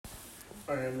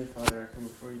Our Heavenly Father, I come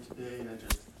before you today, and I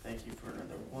just thank you for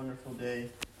another wonderful day.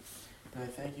 And I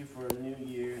thank you for a new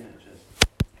year, and I just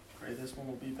pray this one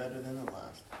will be better than the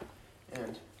last.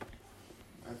 And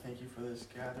I thank you for this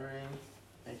gathering.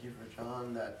 Thank you for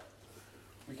John, that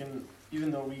we can,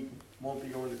 even though we won't be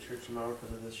going to church tomorrow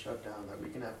because of this shutdown, that we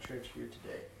can have church here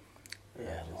today. And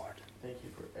Yeah, Lord. Thank you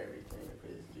for everything. I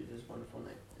pray this in Jesus' wonderful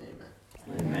name. Amen.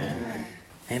 Amen.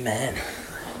 Amen.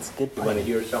 That's a good You want to point.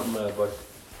 hear something about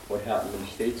what happened in the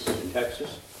States, in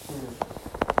Texas?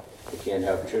 They can't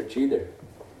have church either.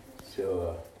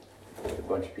 So a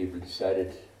bunch of people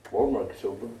decided Walmart's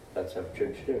open, let's have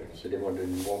church there. So they wanted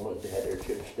in Walmart, they had their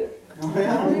church there. I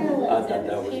thought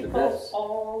that was the People best.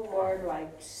 all were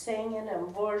like singing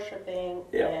and worshiping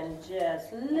Yeah. and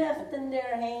just lifting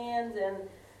their hands, and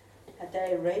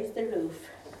they raised the roof.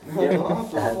 Yeah.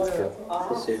 That's good.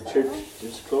 They said church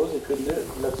just closed, they couldn't do it.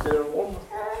 Let's do it in Walmart.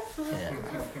 Yeah.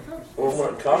 Walmart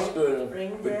and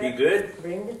Costco would be good.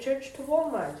 Bring the church to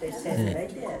Walmart, they said. They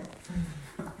did.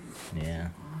 Yeah.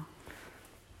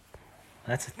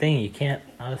 That's the thing. You can't.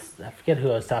 I forget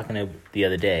who I was talking to the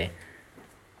other day.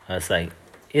 I was like,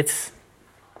 the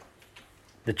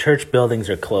church buildings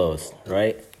are closed,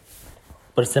 right?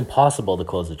 But it's impossible to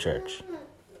close a church.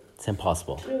 It's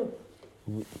impossible. True.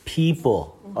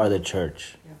 People are the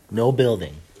church. No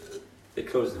building. They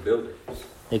closed the building.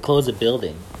 They close a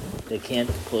building. They can't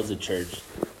close a church.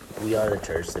 We are the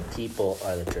church. The people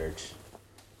are the church.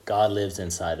 God lives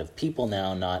inside of people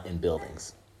now, not in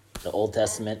buildings. The Old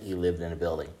Testament, he lived in a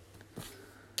building.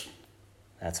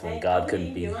 That's when Hey, God Odie,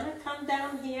 couldn't be. You want to come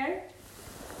down here?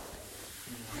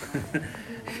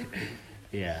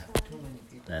 Yeah,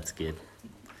 that's good.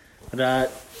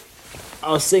 But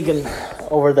I was thinking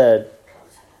over the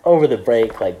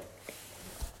break, like,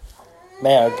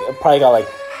 man, I probably got like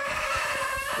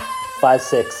 5,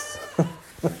 6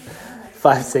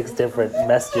 different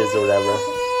messages or whatever.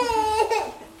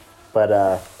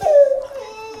 But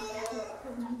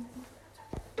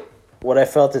what I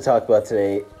felt to talk about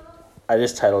today, I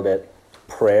just titled it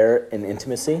Prayer and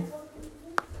Intimacy.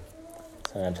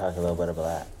 So I'm going to talk a little bit about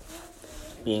that.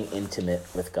 Being intimate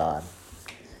with God.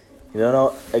 You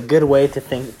know, a good way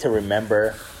to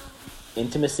remember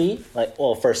intimacy, like,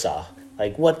 well, first off,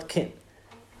 like what do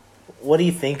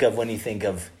you think of when you think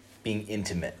of being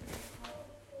intimate?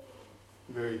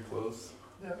 Very close.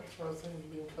 Yeah, that's what I was thinking,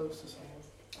 being close to someone.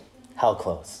 How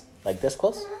close? Like this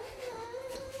close?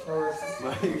 Or,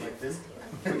 Like this?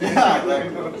 Yeah,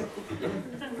 exactly.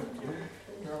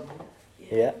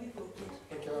 Yeah.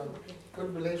 like a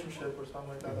good relationship or something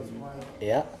like that, that's why.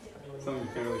 Yeah. Something you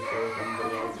can't really share with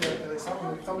anybody else. Yeah, like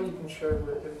somebody you can share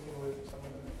with everything with or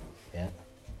something like that. Yeah.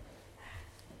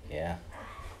 Yeah.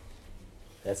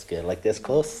 That's good. Like this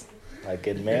close? Like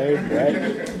getting married, right?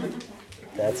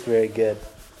 That's very good.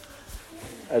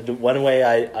 One way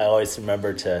I always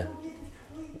remember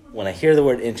when I hear the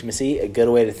word intimacy, a good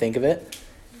way to think of it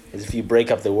is if you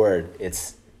break up the word,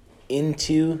 it's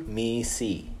into me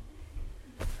see.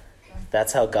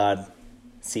 That's how God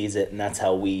sees it, and that's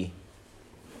how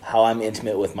I'm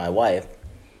intimate with my wife.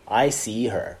 I see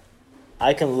her.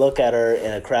 I can look at her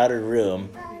in a crowded room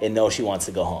and know she wants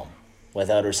to go home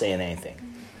without her saying anything.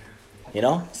 You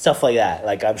know? Stuff like that.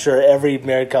 Like, I'm sure every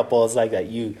married couple is like that.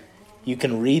 You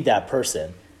can read that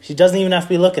person. She doesn't even have to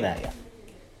be looking at you.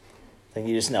 Then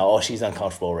you just know, oh, she's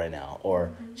uncomfortable right now,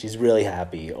 or she's really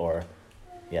happy, or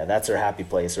yeah, that's her happy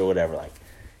place, or whatever. Like,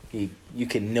 you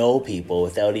can know people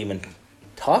without even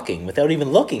talking, without even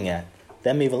looking at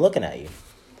them, even looking at you.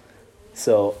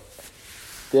 So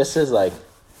this is like,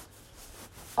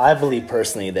 I believe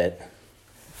personally that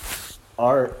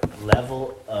our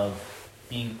level of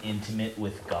being intimate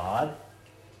with God,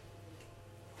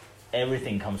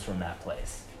 everything comes from that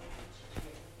place.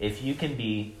 If you can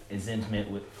be as intimate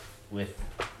with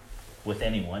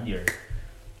anyone, you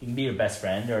can be your best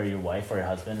friend or your wife or your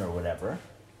husband or whatever,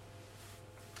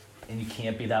 and you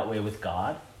can't be that way with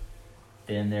God,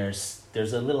 then there's a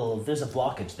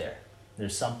blockage there.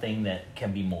 There's something that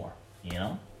can be more, you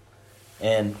know?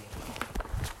 And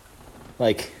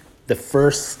like the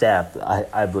first step,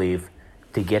 I believe,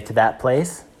 to get to that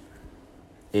place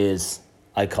is,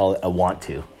 I call it a want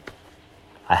to.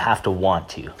 I have to want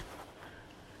to. And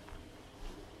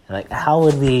like, how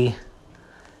would we,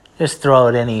 just throw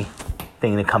out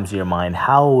anything that comes to your mind,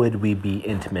 how would we be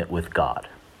intimate with God?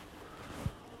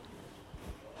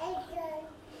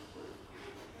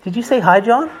 Did you say hi,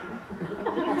 John?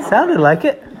 Sounded like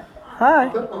it.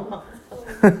 Hi.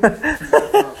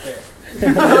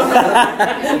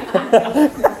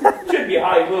 Should be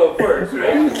high little first,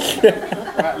 right?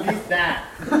 At least that.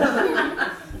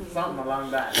 Something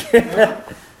along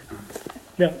that.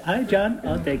 No, hi John,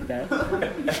 I'll take that.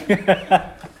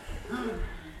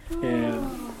 Yeah.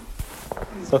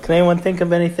 So can anyone think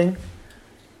of anything?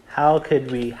 How can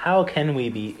we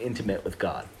be intimate with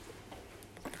God?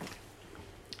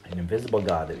 An invisible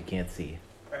God that we can't see.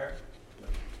 Prayer.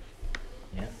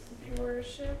 Yeah.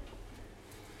 Worship.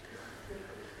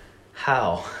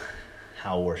 How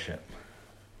worship?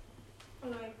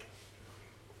 Like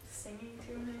singing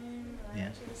to him. Like Yeah.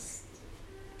 just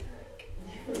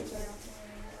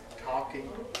Talking.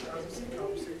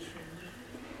 Conversation.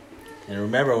 And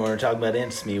remember, when we're talking about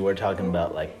intimacy, we're talking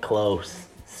about like close,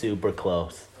 super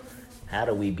close. How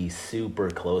do we be super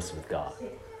close with God?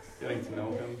 Getting to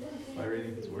know him by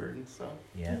reading his word and stuff.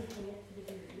 Yeah.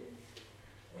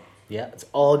 Yeah, it's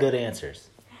all good answers.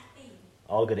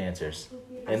 All good answers.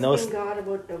 And those Asking God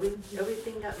about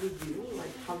everything that we do,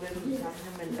 like how we have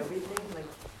Him and everything, like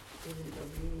in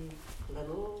every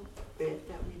little bit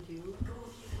that we do,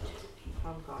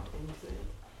 have God into it.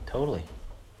 totally.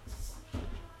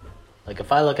 Like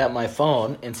if I look at my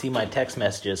phone and see my text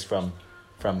messages from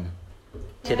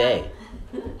today,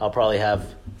 I'll probably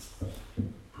have,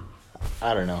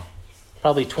 I don't know,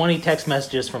 probably 20 text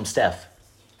messages from Steph.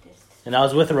 And I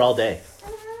was with her all day.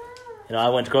 You know, I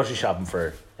went grocery shopping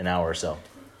for an hour or so.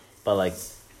 But like,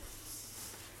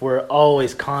 we're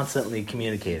always constantly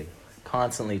communicating,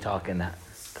 constantly talking,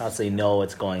 constantly know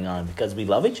what's going on because we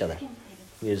love each other.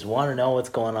 We just want to know what's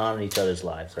going on in each other's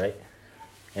lives, right?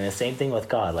 And the same thing with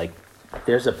God. Like,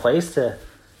 there's a place to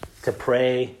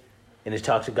pray and to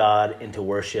talk to God and to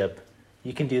worship.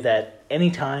 You can do that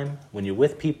anytime when you're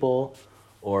with people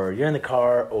or you're in the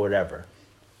car or whatever.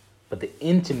 But the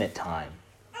intimate time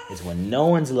is when no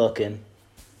one's looking,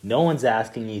 no one's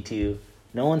asking you to,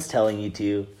 no one's telling you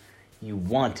to. You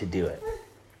want to do it.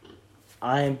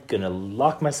 I'm going to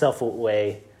lock myself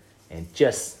away and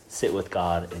just sit with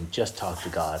God and just talk to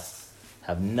God.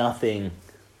 Have nothing,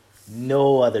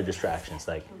 no other distractions.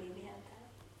 Like,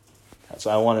 so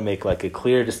I want to make like a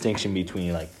clear distinction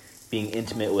between like being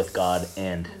intimate with God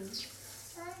and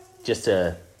just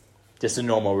a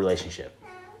normal relationship,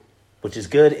 which is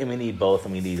good, and we need both,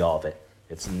 and we need all of it.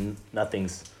 It's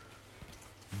nothing's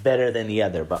better than the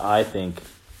other, but I think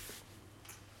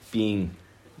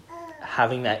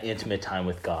having that intimate time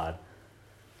with God,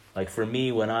 like for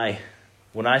me, when I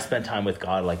spend time with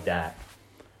God like that,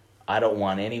 I don't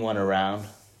want anyone around.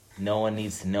 No one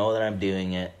needs to know that I'm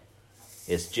doing it.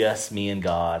 It's just me and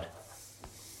God.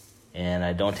 And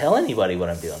I don't tell anybody what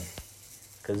I'm doing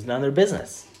because it's none of their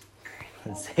business.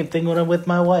 The same thing when I'm with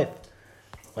my wife.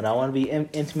 When I want to be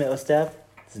intimate with Steph,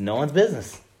 it's no one's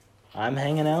business. I'm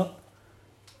hanging out.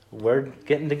 We're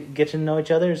getting to get to know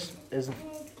each other is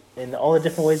in all the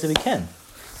different ways that we can.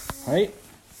 Right?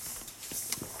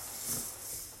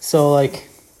 So, like,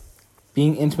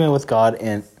 being intimate with God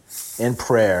and in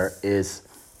prayer is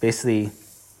basically,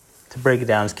 to break it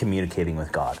down, is communicating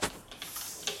with God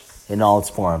in all its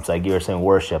forms. Like you were saying,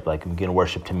 worship. Like we can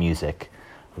worship to music.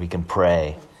 We can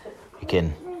pray. We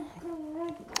can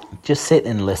just sit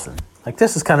and listen. Like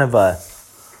this is kind of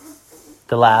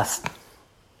the last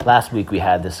week we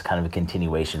had this kind of a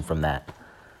continuation from that.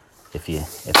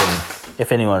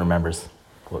 If anyone remembers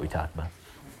what we talked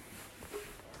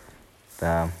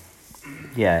about.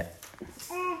 Yeah.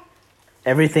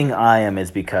 Everything I am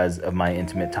is because of my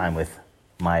intimate time with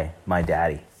my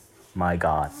daddy, my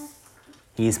God.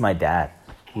 He's my dad.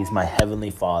 He's my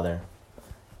heavenly Father.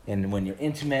 And when you're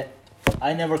intimate,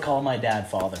 I never call my dad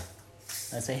Father.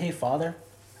 I say, hey, Father,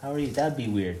 how are you? That'd be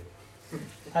weird.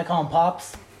 I call him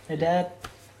Pops. Hey, Dad.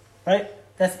 Right?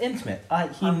 That's intimate.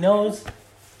 He knows.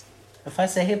 If I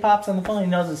say, hey, Pops on the phone, he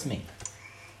knows it's me.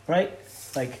 Right?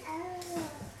 Like,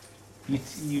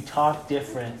 you talk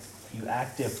different. You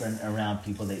act different around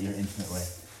people that you're intimate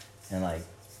with. And, like,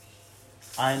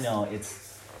 I know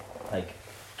it's, like,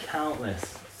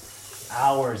 countless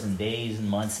hours and days and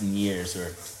months and years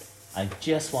where I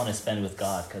just want to spend with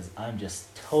God because I'm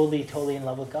just totally, totally in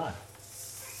love with God.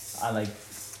 I, like,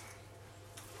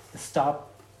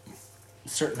 stop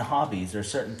certain hobbies or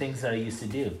certain things that I used to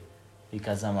do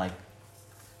because I'm like,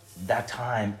 that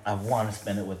time I want to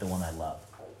spend it with the one I love.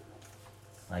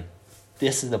 Like,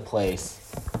 this is the place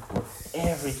where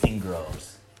everything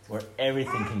grows, where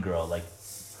everything can grow. Like,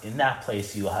 in that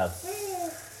place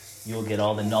you'll get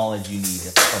all the knowledge you need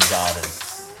from God and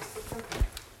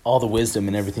all the wisdom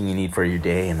and everything you need for your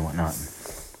day and whatnot.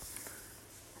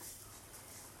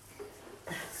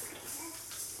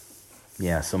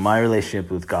 Yeah, so my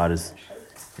relationship with God is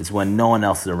when no one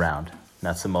else is around.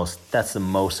 That's the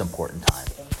most important time.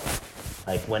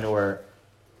 Like when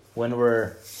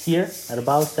we're here at a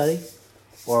Bible study,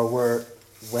 or we're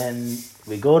when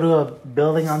we go to a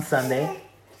building on Sunday,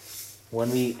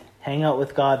 when we hang out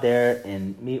with God there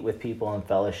and meet with people and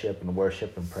fellowship and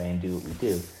worship and pray and do what we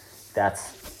do,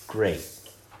 that's great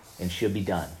and should be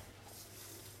done.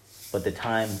 But the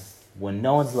time when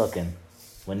no one's looking,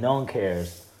 when no one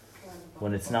cares,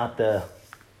 when it's not the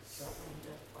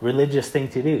religious thing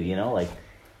to do, you know, like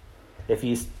if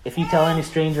you tell any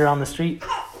stranger on the street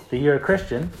that you're a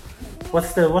Christian,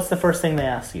 what's the first thing they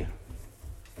ask you?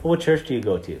 What church do you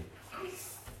go to?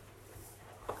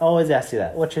 I always ask you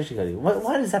that. What church do you go to?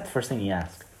 Why is that the first thing you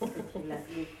ask?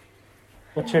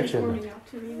 What church is it? Warming up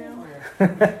to me now.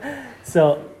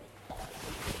 So,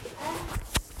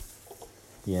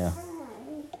 yeah.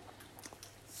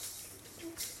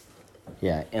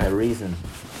 Yeah, and the reason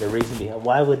behind,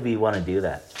 why would we want to do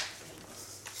that?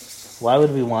 Why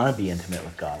would we want to be intimate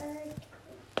with God?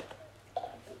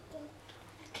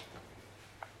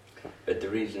 But the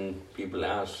reason people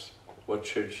ask what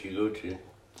church you go to,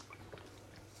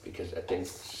 because I think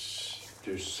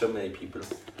there's so many people,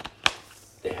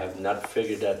 they have not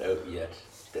figured that out yet,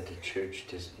 that the church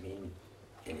doesn't mean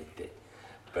anything.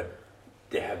 But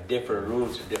they have different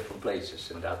rules in different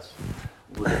places, and that's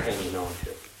what they're hanging on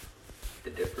to, the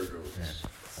different rules. Yeah.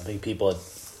 I think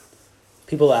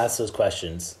people ask those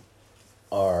questions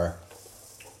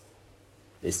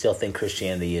they still think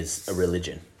Christianity is a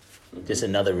religion. Mm-hmm. Just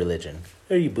another religion.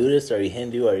 Are you Buddhist? Are you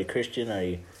Hindu? Are you Christian? Are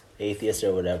you atheist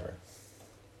or whatever?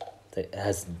 That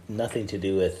has nothing to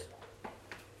do with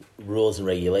rules and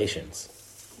regulations.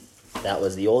 That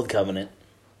was the old covenant.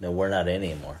 No, we're not in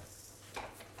anymore.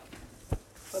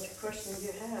 But the question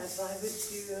you had, why would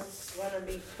you want to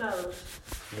be close?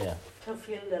 Yeah. To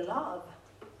feel the love.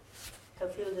 To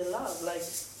feel the love. Like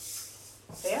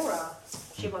Sarah,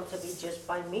 she wants to be just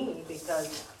by me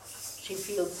because she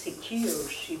feels secure.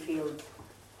 She feels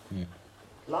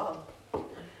love.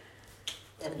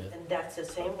 And that's the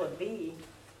same would be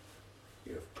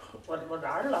what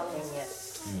our longing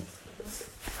is.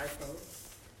 I think.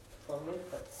 For me,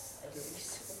 but at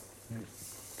least.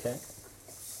 Okay.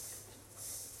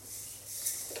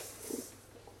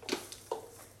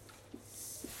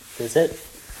 That's it.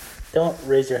 Don't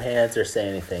raise your hands or say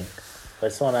anything. I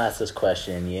just want to ask this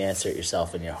question and you answer it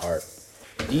yourself in your heart.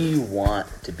 Do you want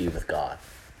to be with God?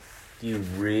 Do you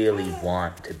really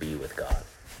want to be with God?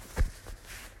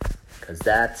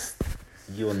 Because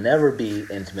you'll never be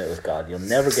intimate with God. You'll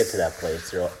never get to that place.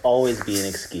 There will always be an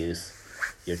excuse.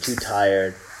 You're too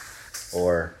tired,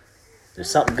 or there's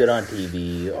something good on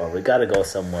TV, or we got to go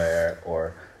somewhere,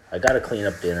 or I got to clean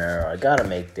up dinner, or I got to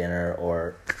make dinner,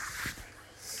 or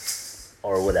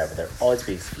whatever. There'll always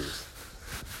be excuses.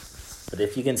 But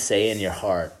if you can say in your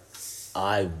heart,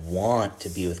 I want to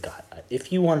be with God.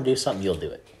 If you want to do something, you'll do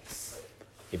it.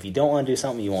 If you don't want to do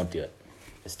something, you won't do it.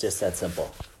 It's just that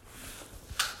simple.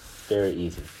 Very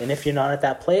easy. And if you're not at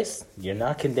that place, you're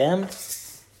not condemned.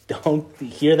 Don't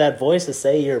hear that voice to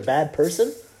say you're a bad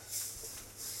person.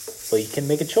 But you can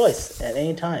make a choice at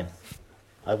any time.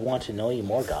 I want to know you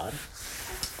more, God.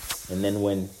 And then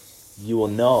when you will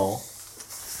know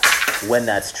when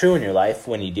that's true in your life,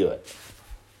 when you do it.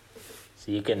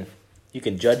 So you can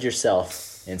judge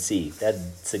yourself and see.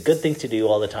 That's a good thing to do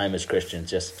all the time as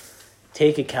Christians. Just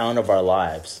take account of our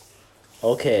lives.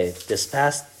 Okay,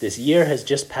 this year has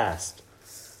just passed.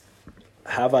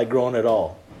 Have I grown at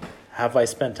all? Have I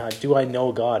spent time? Do I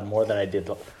know God more than I did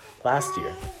last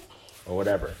year? Or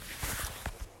whatever.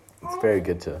 It's very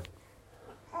good to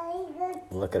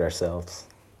look at ourselves.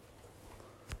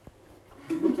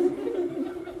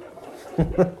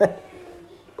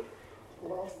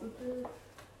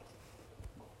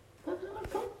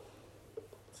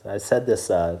 So I said this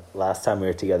last time we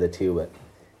were together too, but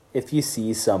if you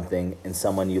see something in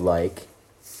someone you like,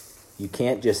 you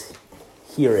can't just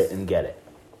hear it and get it.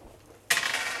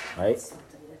 Right?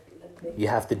 You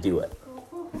have to do it.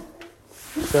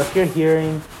 So if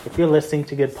you're listening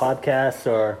to good podcasts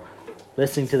or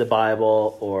listening to the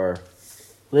Bible or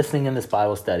listening in this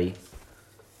Bible study,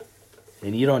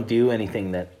 and you don't do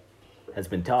anything that has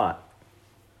been taught,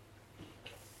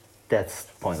 that's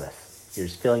pointless. You're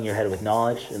just filling your head with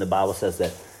knowledge, and the Bible says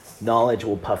that knowledge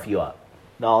will puff you up.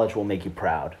 Knowledge will make you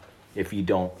proud if you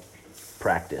don't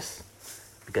practice.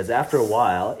 Because after a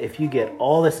while, if you get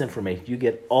all this information, you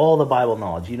get all the Bible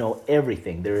knowledge, you know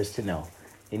everything there is to know,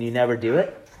 and you never do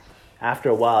it, after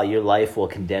a while, your life will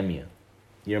condemn you.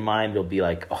 Your mind will be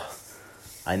like, oh,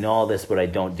 I know all this, but I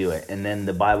don't do it. And then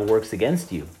the Bible works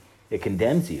against you. It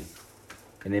condemns you.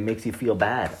 And it makes you feel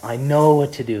bad. I know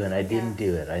what to do, and I didn't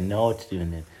do it. I know what to do,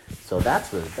 and then... So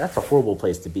that's a horrible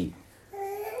place to be.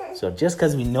 So just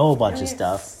because we know a bunch of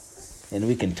stuff, and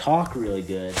we can talk really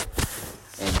good,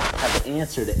 and have the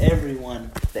answer to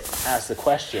everyone that asks the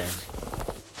question.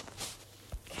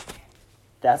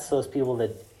 That's those people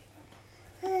that,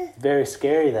 very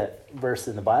scary, that verse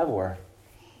in the Bible where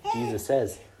Jesus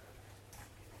says,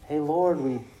 hey Lord,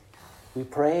 we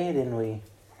prayed and we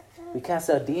cast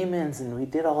out demons and we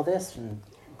did all this, and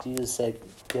Jesus said,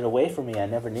 get away from me, I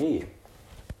never knew you.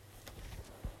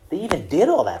 They even did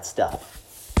all that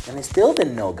stuff, and they still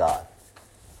didn't know God.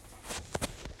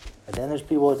 And then there's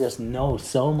people that just know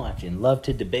so much and love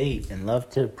to debate and love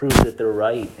to prove that they're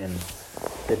right and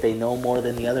that they know more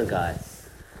than the other guy,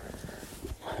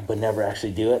 but never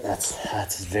actually do it.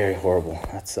 That's very horrible.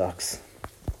 That sucks.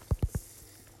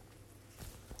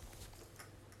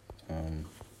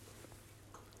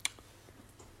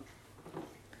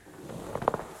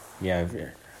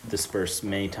 I've dispersed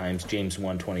many times. James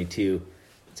 1:22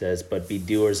 says, but be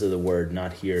doers of the word,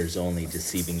 not hearers only,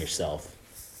 deceiving yourself.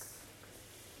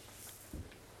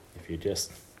 If you're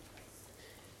just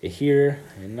a hearer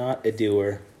and not a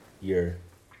doer, you're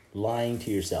lying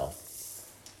to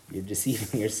yourself. You're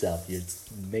deceiving yourself. You're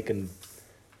making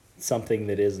something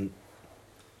that isn't.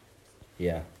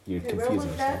 You're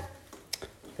confusing yourself.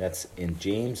 That's in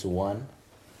James 1,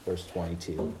 verse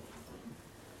 22.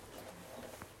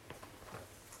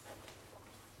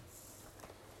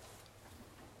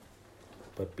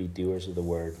 But be doers of the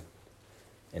word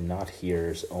and not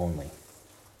hearers only.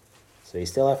 So you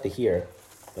still have to hear,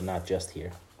 but not just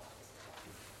hear.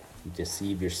 You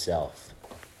deceive yourself.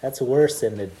 That's worse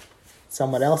than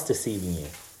someone else deceiving you,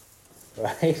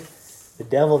 right? The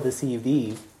devil deceived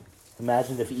Eve.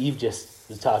 Imagine if Eve just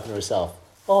was talking to herself.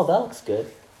 Oh, that looks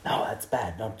good. No, that's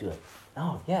bad. Don't do it.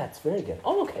 No, yeah, it's very good.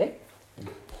 Oh, okay.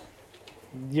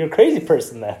 You're a crazy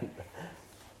person then.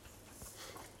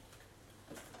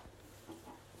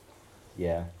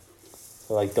 Yeah.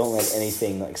 So don't let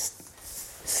anything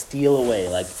steal away.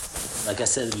 Like I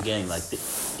said at the beginning, the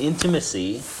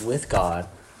intimacy with God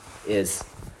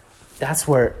that's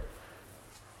where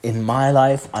in my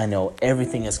life I know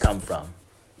everything has come from.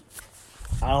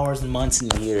 Hours and months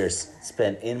and years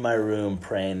spent in my room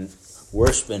praying,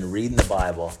 worshiping, reading the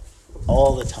Bible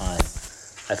all the time.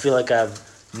 I feel like I have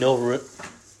no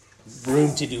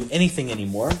room to do anything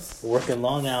anymore. Working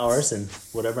long hours and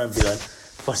whatever I'm doing.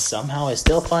 But somehow I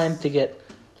still find to get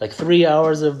 3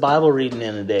 hours of Bible reading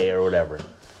in a day or whatever.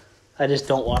 I just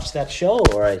don't watch that show,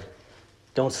 or I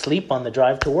don't sleep on the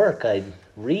drive to work. I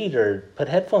read or put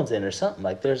headphones in or something.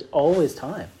 There's always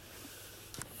time.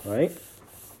 Right?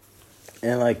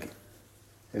 And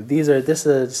this is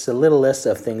just a little list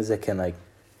of things that can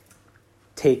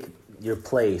take your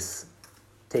place,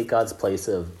 take God's place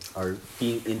of or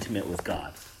being intimate with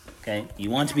God. Okay? You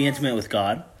want to be intimate with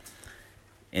God.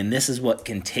 And this is what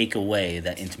can take away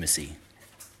that intimacy.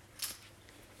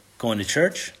 Going to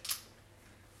church,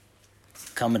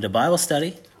 coming to Bible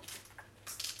study,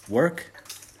 work,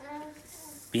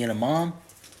 being a mom,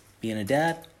 being a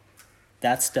dad,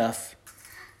 that stuff,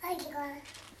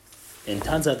 and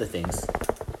tons of other things.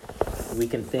 We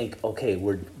can think, okay,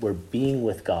 we're being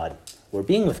with God. We're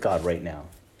being with God right now.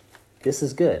 This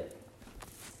is good.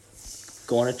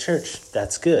 Going to church,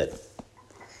 that's good.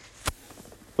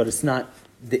 But it's not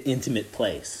the intimate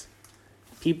place.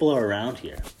 People are around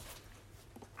here.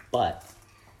 But,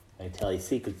 I tell you a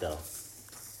secret though,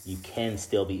 you can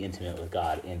still be intimate with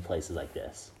God in places like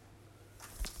this.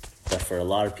 But for a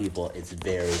lot of people, it's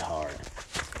very hard.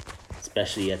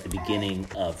 Especially at the beginning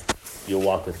of your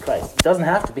walk with Christ. It doesn't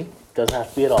have to be. It doesn't have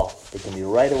to be at all. It can be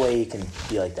right away, you can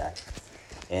be like that.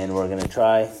 And we're going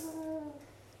to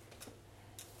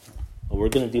we're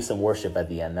going to do some worship at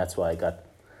the end. That's why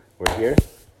we're here.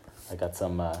 I got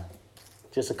some,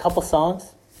 just a couple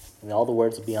songs, and all the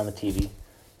words will be on the TV, so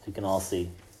you can all see.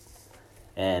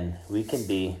 And we can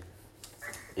be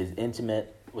as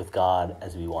intimate with God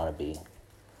as we want to be,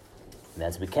 and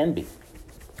as we can be.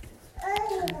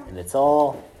 And it's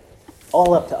all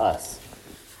up to us.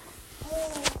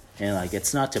 And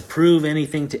it's not to prove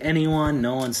anything to anyone.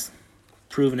 No one's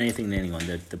proven anything to anyone.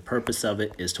 The purpose of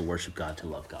it is to worship God, to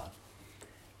love God.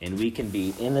 And we can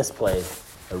be in this place,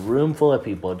 a room full of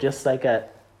people, just like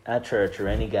at church or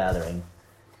any gathering.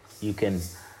 There can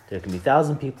be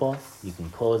 1,000 people. You can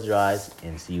close your eyes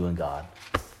and see you and God.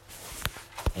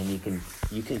 And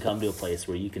you can come to a place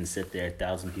where you can sit there,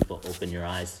 1,000 people, open your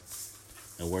eyes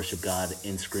and worship God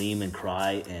and scream and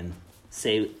cry and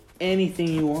say anything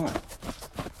you want.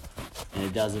 And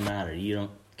it doesn't matter. You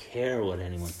don't care what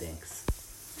anyone thinks.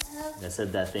 I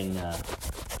said that thing a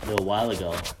little while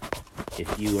ago.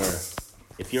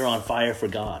 If you're on fire for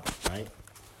God, right?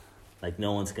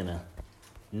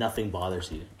 Nothing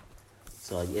bothers you.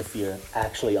 So if you're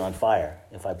actually on fire,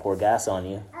 if I pour gas on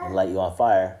you and light you on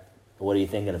fire, What are you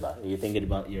thinking about? Are you thinking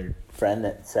about your friend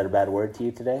that said a bad word to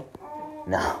you today?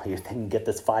 No, you're thinking, get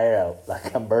this fire out.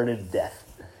 Like, I'm burning to death.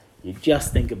 You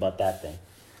just think about that thing.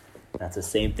 That's the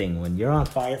same thing. When you're on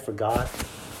fire for God,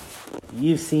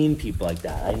 you've seen people like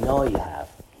that. I know you have.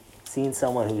 Seen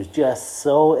someone who's just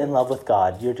so in love with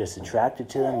God, you're just attracted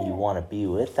to them. You want to be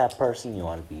with that person. You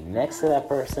want to be next to that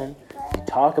person. You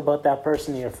talk about that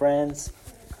person to your friends.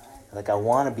 Like, I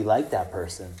want to be like that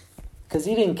person. Because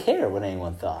he didn't care what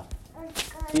anyone thought.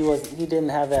 He didn't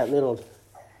have that little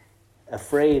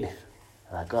afraid,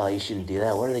 like, oh, you shouldn't do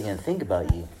that. What are they going to think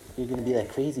about you? You're going to be that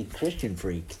crazy Christian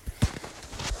freak.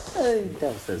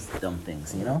 That says dumb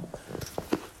things, you know?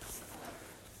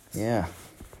 Yeah.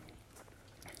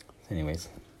 Anyways,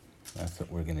 that's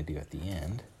what we're going to do at the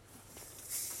end.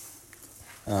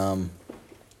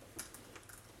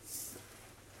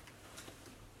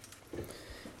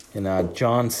 In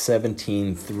John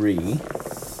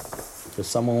 17:3, does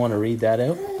someone want to read that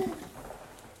out?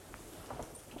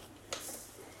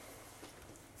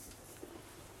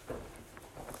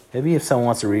 Maybe if someone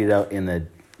wants to read it out in the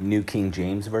New King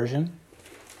James Version.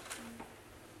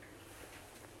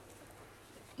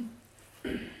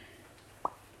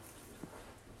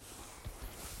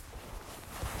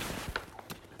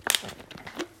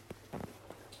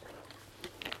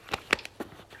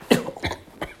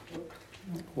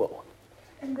 Whoa.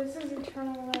 And this is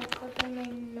eternal life, that they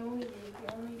may know you,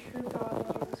 the only true God,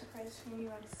 and Jesus Christ, whom you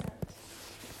have sent.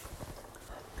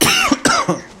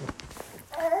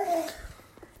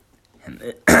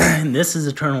 And this is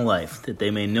eternal life, that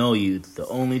they may know you, the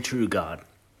only true God,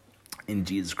 in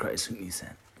Jesus Christ whom you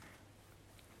sent.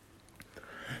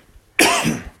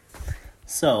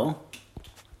 So,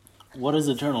 what is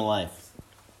eternal life?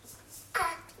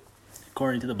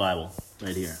 According to the Bible,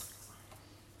 right here.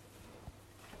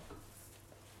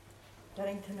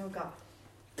 Getting to know God.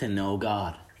 To know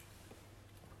God.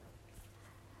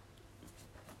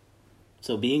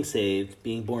 So being saved,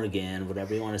 being born again,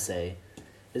 whatever you want to say,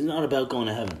 is not about going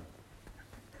to heaven.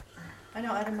 I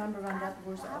know, I remember when that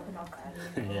verse opened up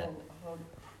to me. Yeah.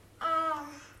 How,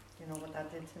 you know what that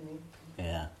did to me.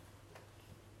 Yeah.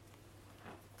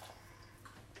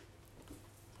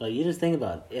 Well, you just think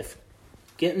about it. If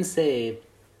getting saved,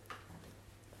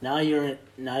 now you're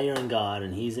in God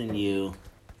and He's in you,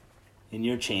 and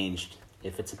you're changed.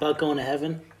 If it's about going to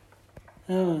heaven,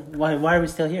 why are we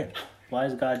still here? Why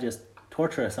does God just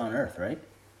torture us on earth, right?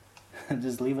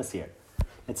 Just leave us here.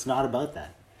 It's not about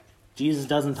that. Jesus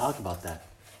doesn't talk about that.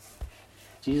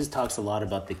 Jesus talks a lot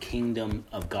about the kingdom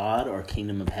of God or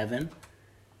kingdom of heaven,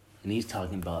 and He's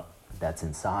talking about that's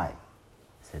inside.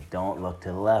 He said, don't look to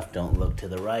the left, don't look to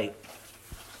the right.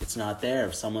 It's not there.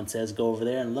 If someone says, go over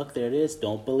there and look, there it is,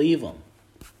 don't believe them.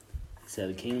 He said,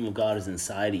 the kingdom of God is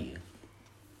inside of you.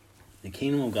 The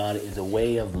kingdom of God is a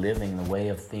way of living, a way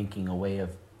of thinking, a way of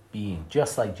being,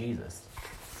 just like Jesus.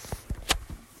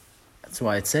 That's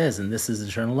why it says, and this is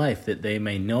eternal life, that they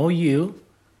may know you,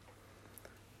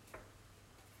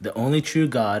 the only true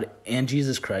God, and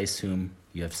Jesus Christ, whom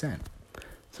you have sent.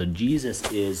 So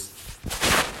Jesus is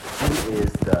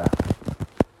the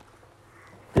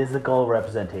physical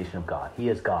representation of God. He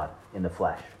is God in the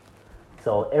flesh.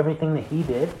 So everything that He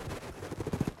did,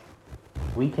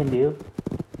 we can do,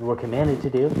 we're commanded to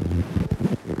do.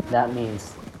 That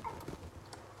means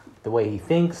the way He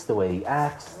thinks, the way He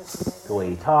acts, the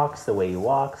way He talks, the way He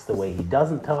walks, the way He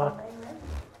doesn't talk,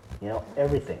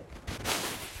 everything.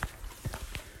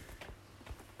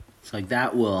 It's like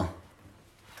that will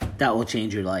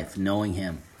change your life, knowing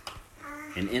Him.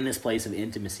 And in this place of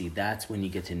intimacy, that's when you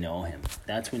get to know Him.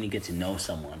 That's when you get to know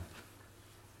someone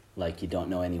like you don't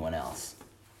know anyone else.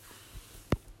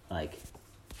 Like,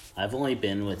 I've only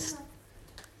been with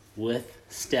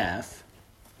Steph.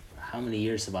 How many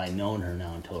years have I known her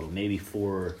now in total? Maybe 4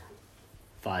 or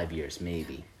 5 years,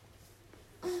 maybe.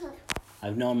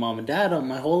 I've known Mom and Dad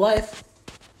my whole life.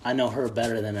 I know her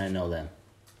better than I know them.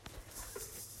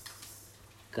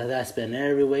 Because I spend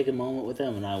every waking moment with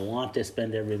them, and I want to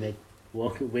spend every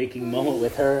waking moment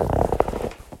with her.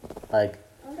 Like,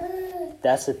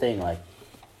 that's the thing, like,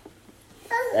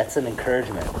 that's an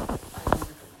encouragement.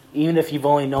 Even if you've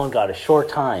only known God a short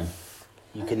time,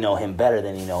 you can know Him better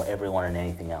than you know everyone and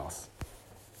anything else.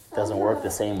 It doesn't work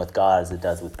the same with God as it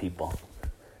does with people.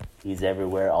 He's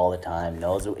everywhere all the time,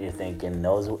 knows what you're thinking,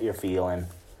 knows what you're feeling,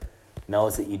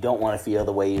 knows that you don't want to feel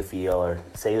the way you feel or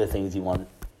say the things you want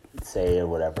to say or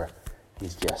whatever.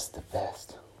 He's just the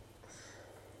best.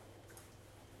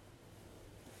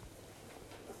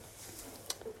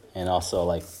 And also,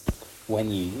 like,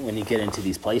 when you get into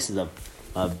these places of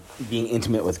being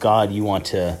intimate with God, you want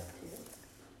to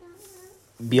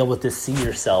be able to see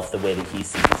yourself the way that he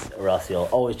sees, or else you'll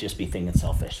always just be thinking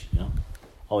selfish, you know?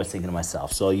 Always thinking of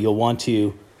myself. So you'll want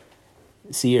to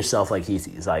see yourself like he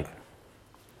sees. Like,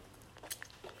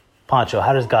 Pancho,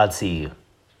 how does God see you?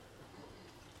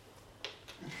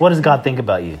 What does God think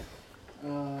about you?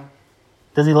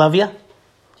 Does he love you?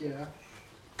 Yeah.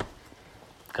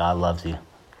 God loves you.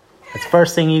 That's the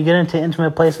first thing you get into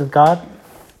intimate place with God.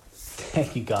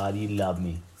 Thank you, God. You love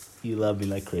me. You love me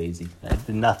like crazy.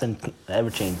 Nothing ever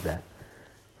changed that.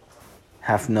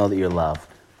 Have to know that you're loved.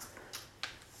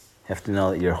 Have to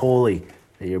know that you're holy,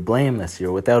 that you're blameless,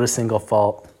 you're without a single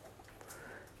fault.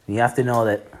 And you have to know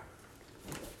that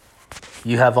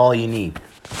you have all you need.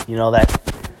 You know that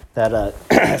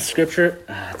scripture?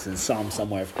 It's in Psalm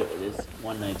somewhere. I forget what it is.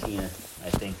 119, I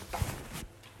think.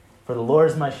 For the Lord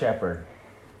is my shepherd.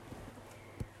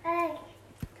 Can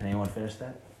anyone finish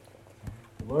that?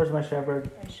 The Lord is my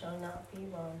shepherd. I shall not be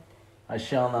want. I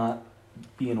shall not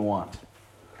be in want.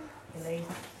 He lays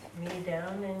me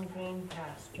down in green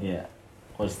pasture. Yeah.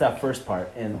 Well, it's that first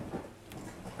part. And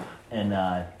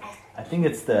I think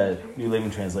it's the New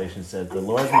Living Translation says, the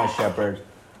Lord is my shepherd.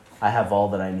 I have all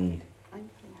that I need.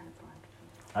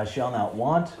 I shall not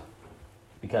want.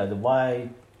 Because why?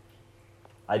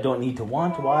 I don't need to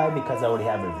want. Why? Because I already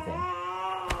have everything.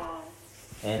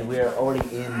 And we are already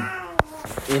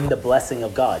in the blessing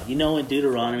of God. You know in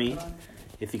Deuteronomy,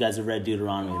 if you guys have read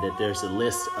Deuteronomy, that there's a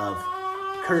list of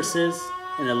curses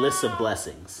and a list of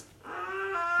blessings.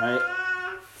 Right?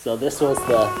 So this was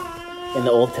in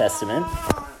the Old Testament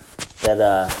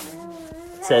that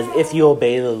says if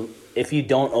you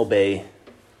don't obey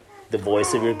the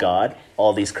voice of your God,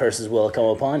 all these curses will come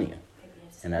upon you.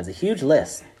 And that's a huge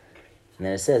list. And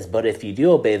then it says, but if you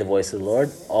do obey the voice of the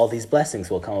Lord, all these blessings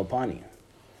will come upon you.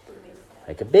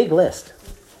 Like a big list.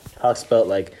 Talks about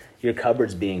like your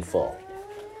cupboards being full.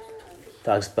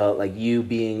 Talks about like you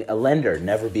being a lender,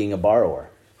 never being a borrower.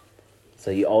 So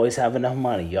you always have enough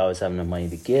money. You always have enough money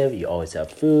to give. You always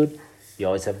have food. You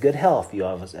always have good health. You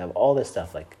always have all this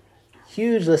stuff. Like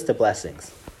huge list of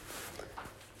blessings.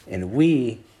 And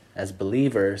we, as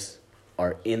believers,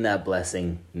 are in that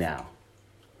blessing now.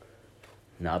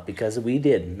 Not because we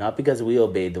did. Not because we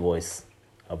obeyed the voice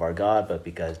of our God, but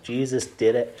because Jesus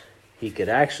did it. He could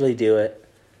actually do it.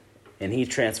 And he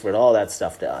transferred all that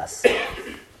stuff to us.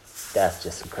 That's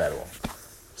just incredible.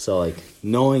 So like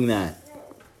knowing that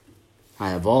I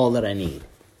have all that I need.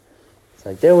 It's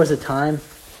like there was a time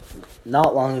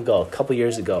not long ago, a couple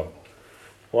years ago,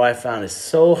 where I found it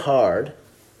so hard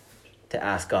to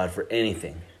ask God for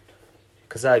anything.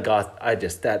 Because I got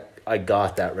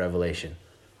that revelation.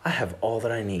 I have all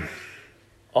that I need.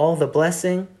 All the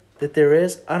blessing that there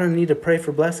is, I don't need to pray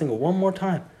for blessing one more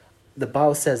time. The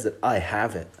Bible says that I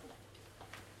have it.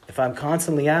 If I'm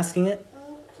constantly asking it,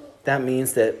 that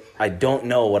means that I don't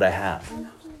know what I have.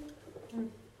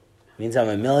 It means I'm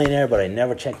a millionaire, but I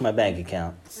never check my bank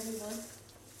account.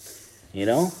 You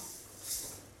know?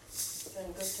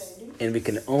 And we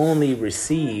can only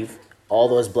receive all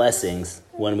those blessings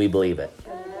when we believe it.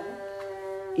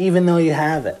 Even though you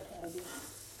have it.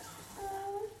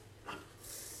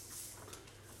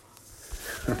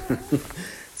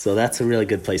 So that's a really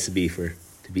good place to be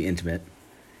intimate.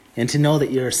 And to know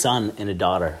that you're a son and a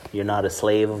daughter. You're not a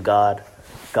slave of God.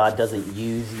 God doesn't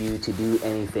use you to do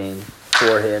anything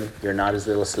for him. You're not his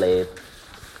little slave.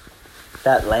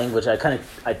 That language, I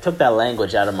took that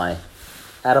language out of my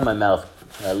mouth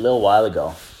a little while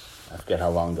ago. I forget how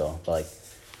long ago. But like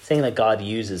saying that God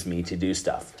uses me to do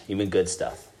stuff, even good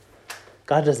stuff.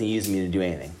 God doesn't use me to do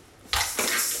anything.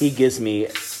 He gives me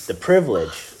the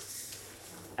privilege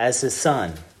as his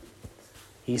son.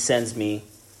 He sends me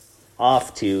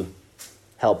off to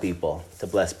help people, to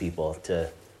bless people, to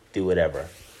do whatever,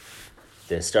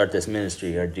 to start this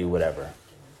ministry or do whatever.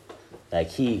 Like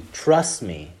he trusts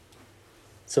me,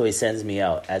 so he sends me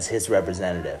out as his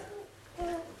representative.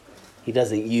 He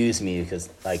doesn't use me because,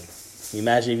 like,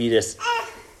 imagine if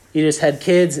you just had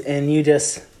kids and you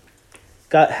just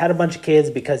had a bunch of kids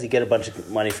because you get a bunch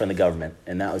of money from the government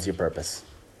and that was your purpose,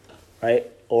 right?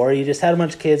 Or you just had a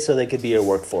bunch of kids so they could be your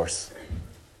workforce,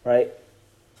 right?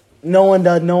 No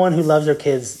one who loves their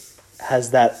kids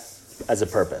has that as a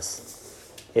purpose.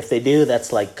 If they do,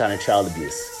 that's like kind of child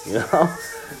abuse, you know?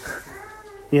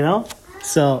 You know?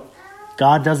 So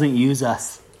God doesn't use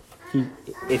us.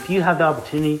 If you have the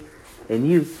opportunity and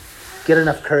you get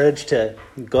enough courage to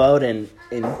go out and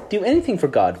do anything for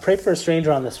God, pray for a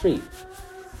stranger on the street.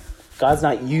 God's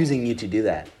not using you to do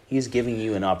that. He's giving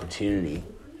you an opportunity.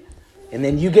 And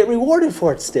then you get rewarded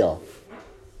for it still.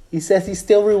 He says he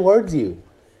still rewards you.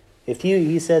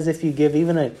 He says if you give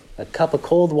even a cup of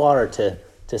cold water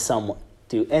to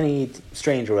to any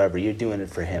stranger or whatever, you're doing it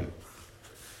for him.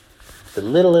 The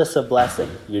littlest of blessing,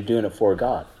 you're doing it for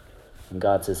God. And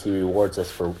God says he rewards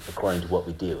us for according to what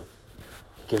we do.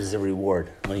 He gives us a reward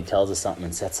when he tells us something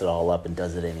and sets it all up and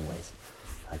does it anyways.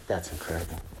 Like, that's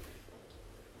incredible.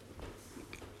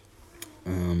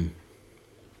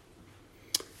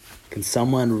 Can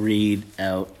someone read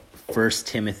out 1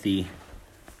 Timothy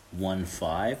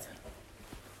 1:5?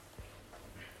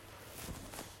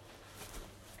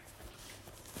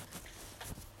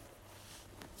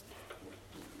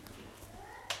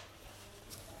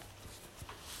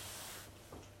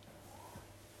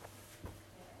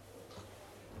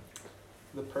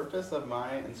 The purpose of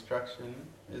my instruction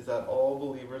is that all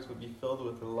believers would be filled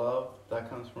with the love that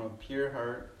comes from a pure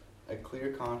heart, a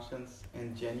clear conscience,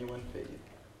 and genuine faith.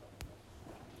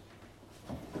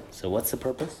 So what's the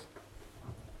purpose?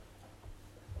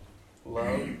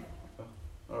 Love,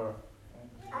 or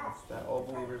that all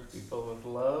believers be filled with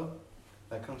love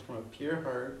that comes from a pure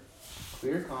heart,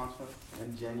 clear conscience,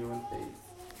 and genuine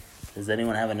faith. Does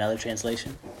anyone have another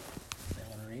translation they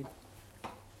want to read?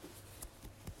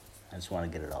 I just want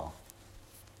to get it all.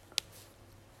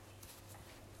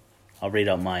 I'll read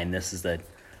out mine. This is the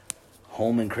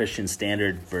Holman Christian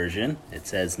Standard Version. It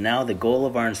says, "Now the goal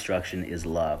of our instruction is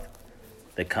love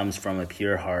that comes from a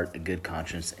pure heart, a good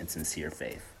conscience, and sincere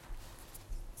faith."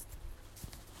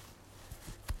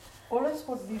 Alles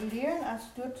wat we leren als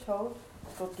toehoud,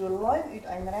 tot door life uit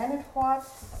een reine hart,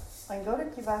 een goede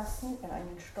gewassen en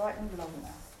een starken Glauben.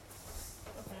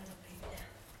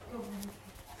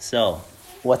 So,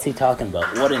 what's he talking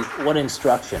about? What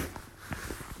instruction?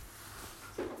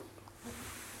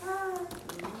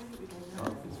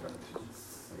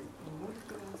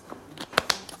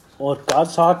 Well,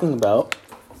 God's talking about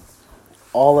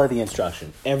all of the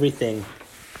instruction, everything.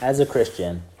 As a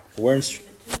Christian, we're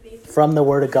from the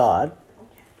Word of God.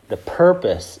 The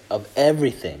purpose of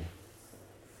everything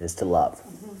is to love,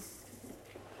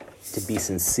 to be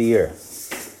sincere,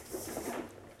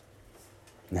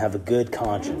 and have a good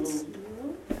conscience.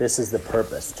 This is the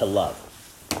purpose, to love.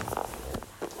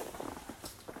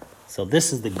 So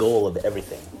this is the goal of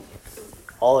everything.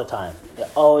 All the time. You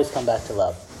always come back to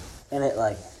love. And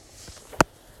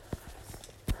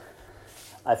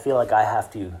I feel like I have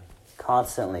to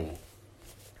constantly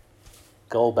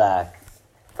go back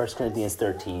 1 Corinthians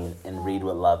 13 and read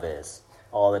what love is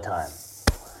all the time.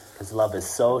 Because love is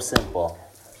so simple.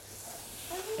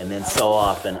 And then so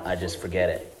often I just forget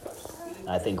it.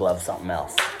 I think love's something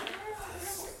else.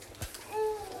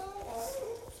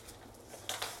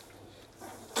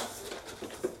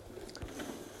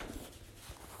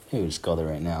 Here, we'll just go there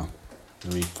right now.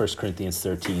 We'll read 1 Corinthians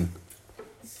 13.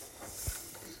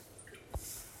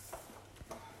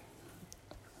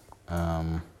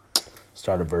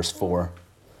 Start at verse 4.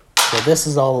 So this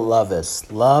is all love is.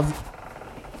 Love.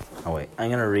 Oh wait, I'm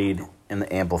going to read in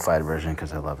the Amplified Version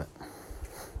because I love it.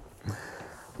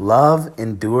 Love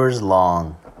endures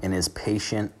long and is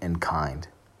patient and kind.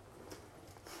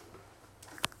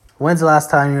 When's the last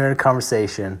time you were in a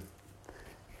conversation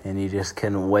and you just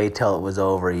couldn't wait till it was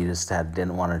over? You just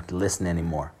didn't want to listen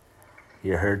anymore.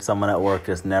 You heard someone at work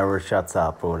just never shuts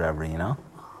up or whatever, you know?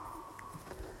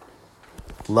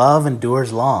 Love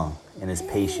endures long and is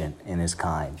patient and is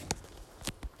kind.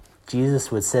 Jesus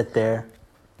would sit there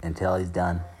until he's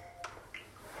done.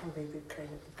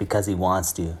 Because he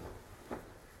wants to.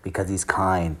 Because he's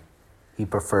kind. He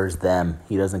prefers them.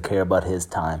 He doesn't care about his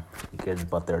time. He cares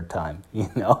about their time. You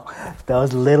know?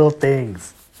 Those little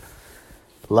things.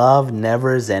 Love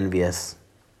never is envious,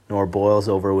 nor boils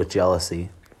over with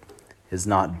jealousy, is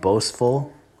not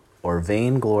boastful or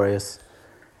vainglorious,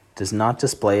 does not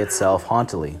display itself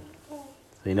hauntily.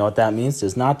 So you know what that means?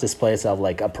 Does not display itself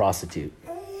like a prostitute.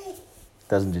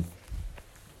 Doesn't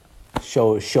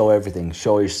show everything.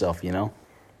 Show yourself, you know.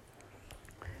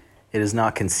 It is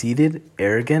not conceited,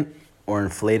 arrogant, or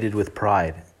inflated with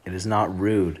pride. It is not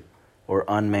rude or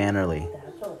unmannerly.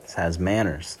 It has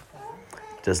manners.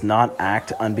 Does not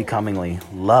act unbecomingly.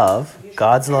 Love,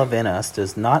 God's love in us,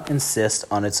 does not insist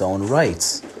on its own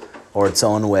rights or its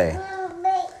own way.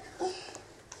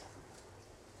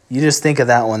 You just think of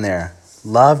that one there.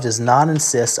 Love does not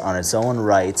insist on its own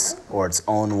rights or its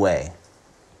own way.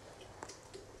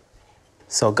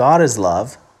 So God is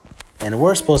love, and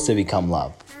we're supposed to become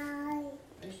love.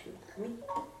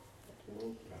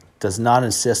 Does not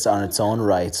insist on its own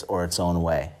rights or its own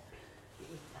way.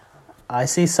 I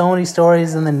see so many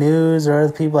stories in the news or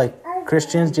other people like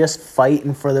Christians just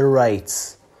fighting for their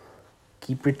rights.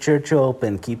 Keep your church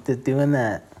open. Keep doing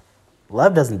that.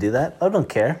 Love doesn't do that. Love don't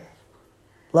care.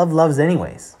 Love loves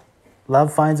anyways.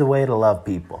 Love finds a way to love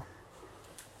people.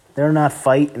 They're not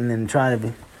fighting and trying to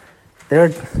be.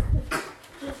 They're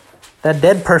that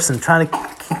dead person trying to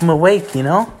keep them awake, you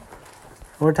know?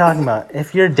 We're talking about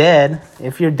if you're dead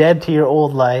to your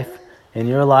old life and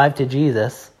you're alive to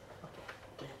Jesus,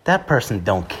 that person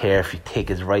don't care if you take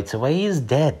his rights away. He's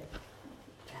dead.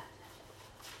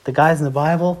 The guys in the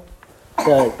Bible,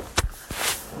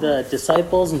 the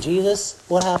disciples and Jesus,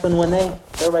 what happened when their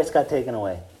rights got taken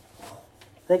away?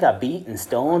 They got beat and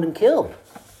stoned and killed.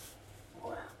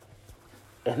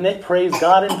 And they praise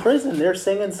God in prison. They're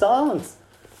singing songs.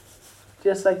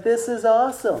 Just like, this is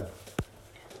awesome.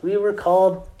 We were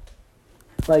called,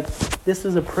 like, this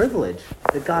is a privilege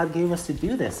that God gave us to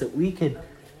do this, that we can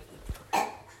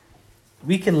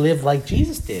live like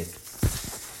Jesus did.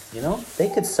 You know, they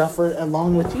could suffer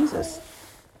along with Jesus.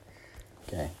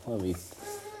 Okay, let me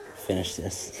finish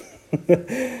this.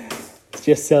 It's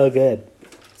just so good.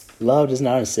 Love does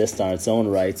not insist on its own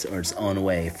rights or its own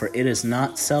way, for it is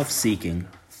not self-seeking.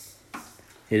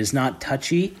 It is not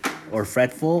touchy or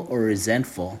fretful or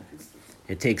resentful.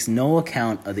 It takes no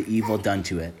account of the evil done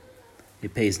to it.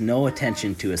 It pays no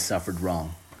attention to a suffered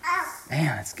wrong.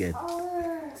 Man, that's good.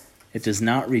 It does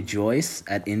not rejoice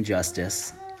at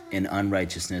injustice and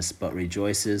unrighteousness, but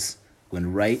rejoices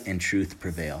when right and truth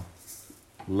prevail.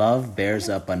 Love bears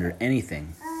up under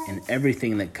anything and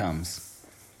everything that comes,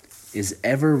 is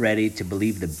ever ready to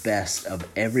believe the best of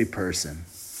every person.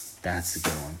 That's the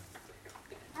good one.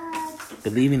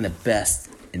 Believing the best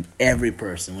in every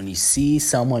person. When you see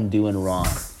someone doing wrong,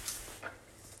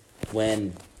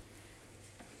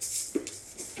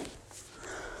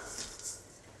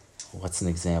 what's an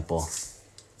example?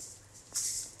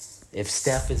 If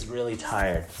Steph is really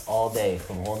tired all day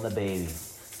from holding the baby,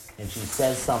 and she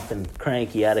says something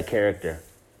cranky out of character,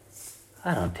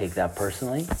 I don't take that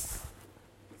personally.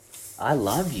 I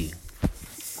love you.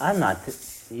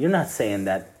 You're not saying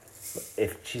that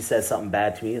if she says something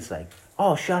bad to me, it's like,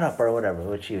 oh, shut up or whatever,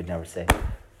 which she would never say.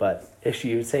 But if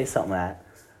she would say something like that,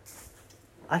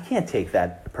 I can't take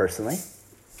that personally.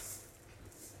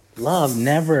 Love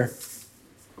never...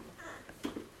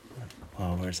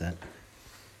 Oh, where's that?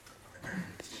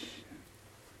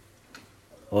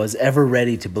 Is ever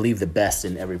ready to believe the best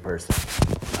in every person.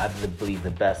 I believe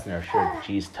the best in her. Sure,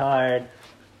 she's tired.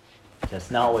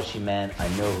 That's not what she meant. I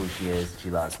know who she is. She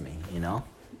loves me, you know?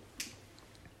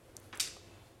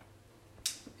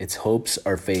 Its hopes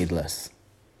are fadeless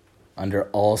under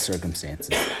all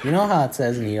circumstances. You know how it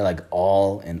says in here, like,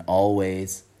 all and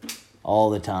always, all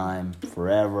the time,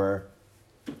 forever.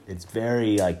 It's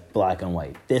very, like, black and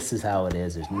white. This is how it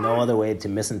is. There's no other way to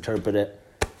misinterpret it.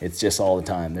 It's just all the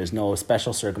time. There's no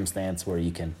special circumstance where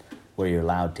you're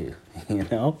allowed to, you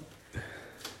know?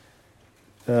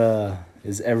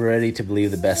 Is ever ready to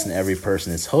believe the best in every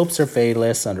person. Its hopes are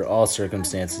fadeless under all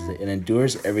circumstances. It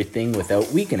endures everything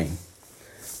without weakening.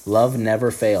 Love never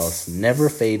fails, never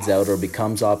fades out or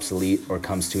becomes obsolete or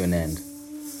comes to an end.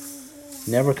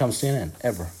 Never comes to an end,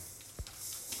 ever.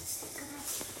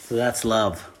 So that's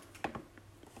love.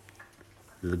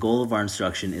 The goal of our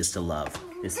instruction is to love,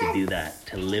 is to do that,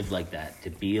 to live like that,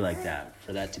 to be like that,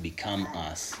 for that to become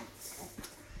us.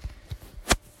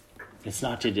 It's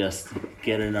not to just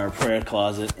get in our prayer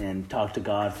closet and talk to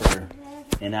God for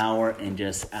an hour and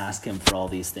just ask him for all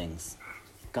these things.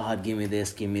 God, give me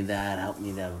this, give me that, help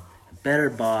me to have a better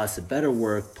boss, a better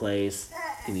workplace,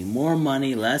 give me more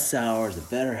money, less hours, a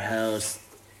better house,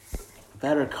 a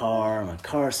better car, my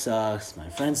car sucks, my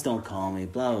friends don't call me,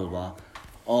 blah, blah, blah.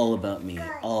 All about me,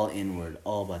 all inward,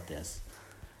 all about this.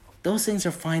 Those things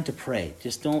are fine to pray.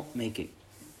 Just don't make it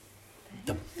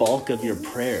the bulk of your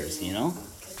prayers, you know?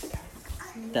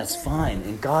 That's fine.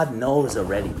 And God knows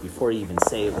already before you even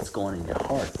say what's going in your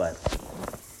heart. But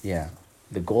yeah,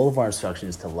 the goal of our instruction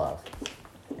is to love.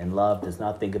 And love does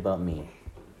not think about me.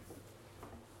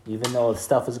 Even though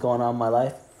stuff is going on in my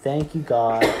life, thank you,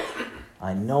 God.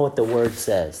 I know what the word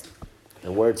says.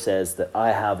 The word says that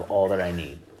I have all that I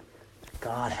need.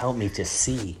 God, help me to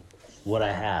see what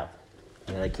I have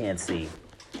that I can't see.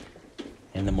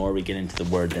 And the more we get into the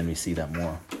word, then we see that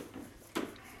more.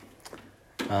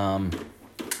 I'm going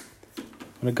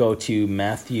to go to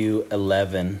Matthew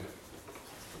 11,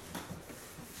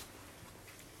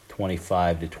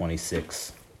 25 to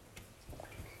 26.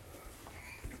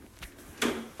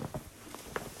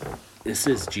 This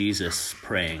is Jesus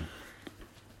praying.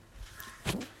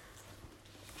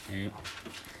 Okay.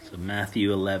 So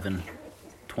Matthew 11,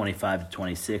 25 to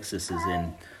 26. This is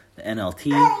in the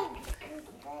NLT.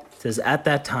 It says, at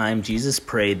that time, Jesus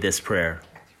prayed this prayer.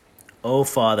 O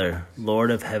Father,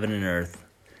 Lord of heaven and earth,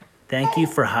 thank you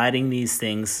for hiding these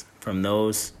things from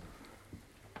those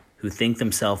who think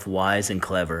themselves wise and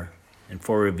clever, and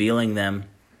for revealing them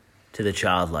to the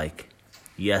childlike.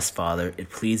 Yes, Father, it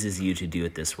pleases you to do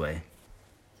it this way.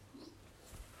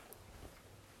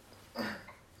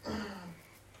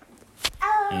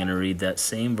 I'm going to read that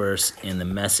same verse in the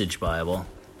Message Bible.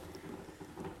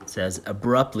 It says,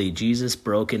 abruptly, Jesus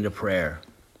broke into prayer.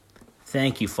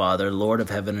 Thank you, Father, Lord of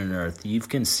heaven and earth. You've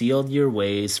concealed your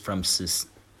ways from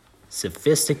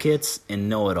sophisticates and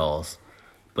know-it-alls,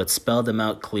 but spelled them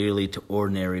out clearly to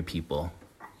ordinary people.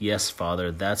 Yes,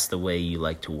 Father, that's the way you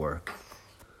like to work.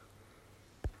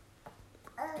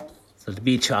 So to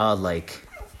be childlike,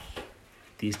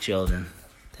 these children,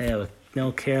 they have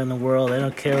no care in the world. They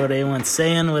don't care what anyone's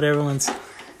saying, what everyone's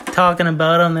talking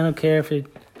about them. They don't care if they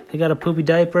got a poopy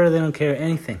diaper. They don't care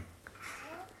anything.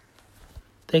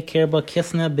 They care about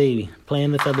kissing that baby,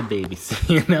 playing with other babies,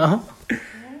 you know?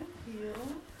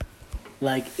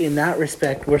 Like, in that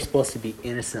respect, we're supposed to be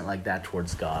innocent like that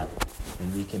towards God.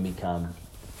 And we can become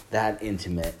that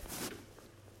intimate.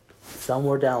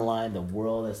 Somewhere down the line, the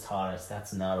world has taught us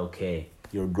that's not okay.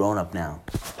 You're a grown-up now.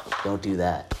 Don't do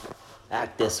that.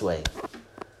 Act this way.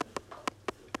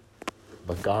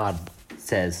 But God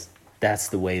says that's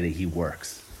the way that he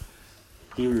works.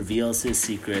 He reveals his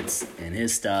secrets and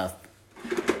his stuff,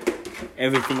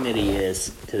 everything that he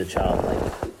is, to the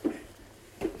childlike.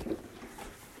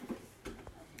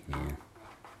 Yeah.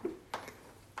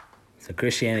 So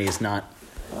Christianity is not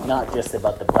just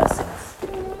about the blessings.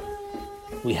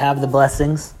 We have the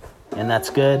blessings, and that's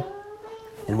good.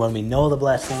 And when we know the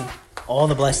blessing, all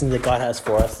the blessings that God has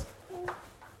for us,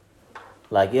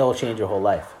 like, it'll change your whole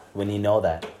life when you know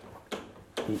that.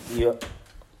 You,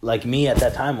 like me at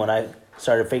that time when I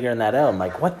started figuring that out, I'm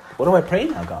like, what do I pray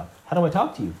now, God? How do I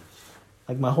talk to you?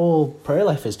 Like, my whole prayer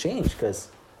life has changed because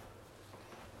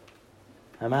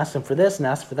I'm asking for this and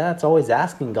asking for that. It's always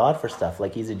asking God for stuff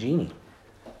like he's a genie.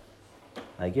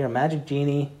 Like, you're a magic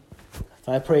genie. If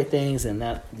I pray things and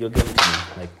that, you'll give it to me.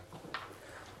 Like,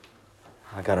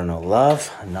 I gotta know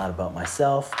love. I'm not about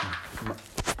myself.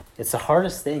 It's the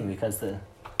hardest thing because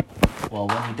when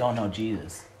we don't know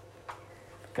Jesus.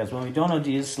 Because when we don't know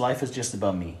Jesus, life is just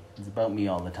about me. It's about me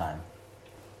all the time.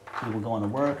 People going to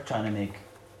work, trying to make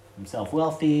themselves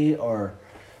wealthy, or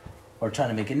trying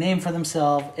to make a name for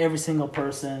themselves. Every single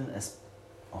person,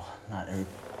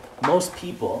 most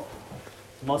people,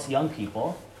 most young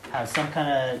people, have some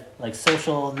kind of like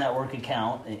social network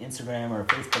account, Instagram or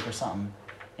Facebook or something,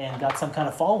 and got some kind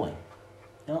of following.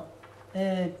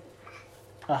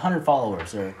 100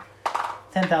 followers or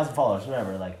 10,000 followers,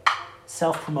 whatever. Like,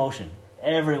 self-promotion.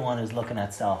 Everyone is looking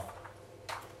at self.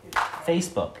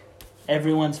 Facebook.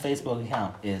 Everyone's Facebook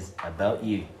account is about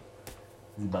you.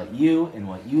 It's about you and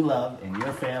what you love and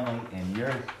your family and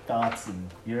your thoughts and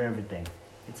your everything.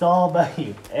 It's all about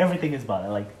you. Everything is about it.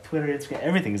 Like Twitter, Instagram,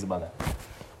 everything is about that.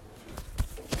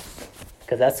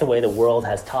 Because that's the way the world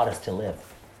has taught us to live.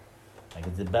 Like,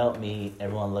 it's about me.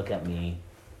 Everyone look at me.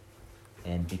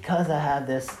 And because I have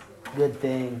this good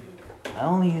thing, I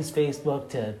only use Facebook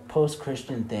to post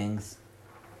Christian things.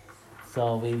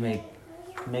 So we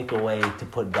make a way to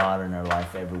put God in our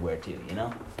life everywhere too, you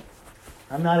know?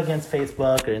 I'm not against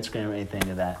Facebook or Instagram or anything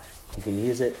like that. You can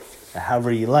use it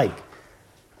however you like.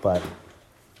 But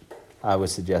I would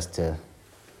suggest to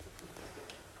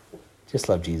just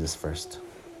love Jesus first.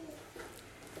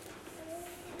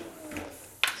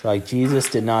 So, like, Jesus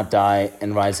did not die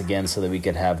and rise again so that we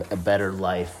could have a better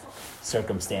life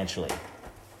circumstantially.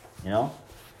 You know?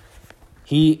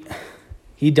 He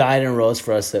died and rose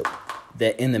for us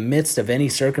that in the midst of any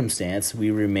circumstance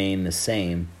we remain the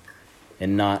same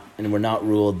and we're not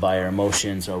ruled by our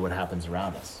emotions or what happens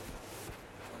around us.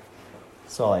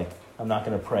 So, like, I'm not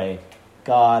going to pray,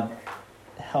 God,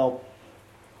 help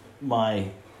my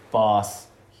boss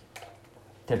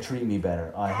to treat me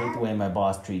better. I hate the way my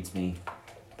boss treats me.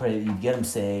 Pray that you'd get him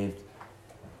saved.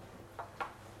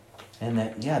 And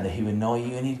that he would know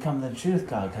you and he'd come to the truth,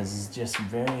 God, because it's just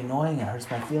very annoying. It hurts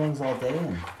my feelings all day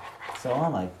and so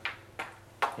on. Like,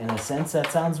 in a sense,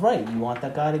 that sounds right. You want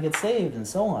that guy to get saved and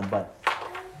so on. But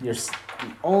the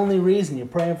only reason you're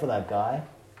praying for that guy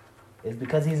is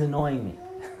because he's annoying me.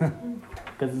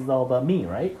 Because it's all about me,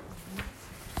 right?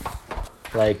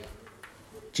 Like,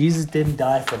 Jesus didn't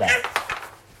die for that.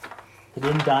 He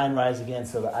didn't die and rise again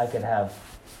so that I could have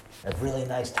a really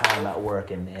nice time at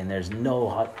work and there's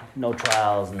no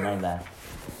trials and none of that.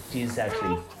 Jesus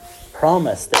actually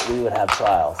promised that we would have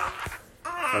trials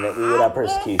and that we would have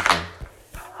persecution.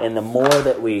 And the more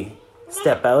that we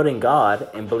step out in God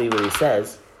and believe what he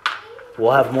says,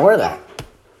 we'll have more of that.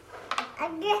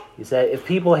 He said, if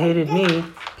people hated me,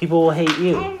 people will hate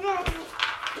you.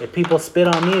 If people spit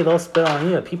on me, they'll spit on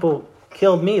you. If people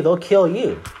killed me, they'll kill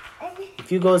you.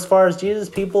 If you go as far as Jesus,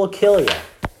 people will kill you.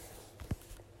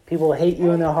 People will hate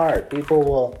you in their heart. People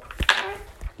will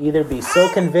either be so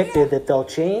convicted that they'll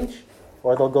change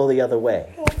or they'll go the other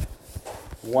way.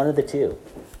 One of the two.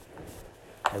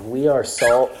 And we are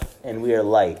salt and we are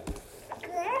light.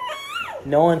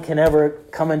 No one can ever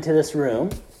come into this room.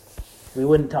 We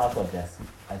wouldn't talk like this.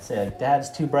 I'd say, Dad's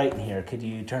too bright in here. Could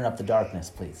you turn up the darkness,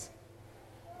 please?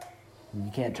 You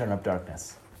can't turn up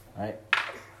darkness, right?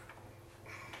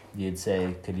 You'd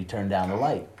say, could you turn down the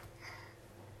light?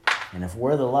 And if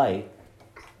we're the light,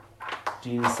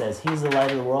 Jesus says he's the light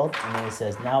of the world, and then he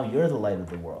says, now you're the light of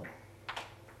the world.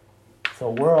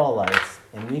 So we're all lights,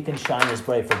 and we can shine as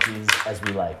bright for Jesus as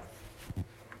we like. It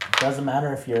doesn't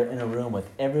matter if you're in a room with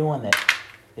everyone that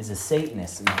is a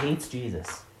Satanist and hates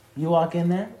Jesus. You walk in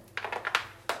there,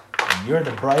 and you're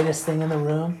the brightest thing in the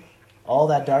room. All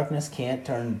that darkness can't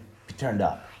be turned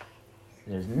up.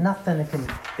 There's nothing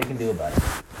they can do about it.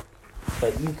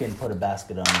 But you can put a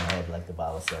basket on your head, like the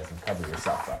Bible says, and cover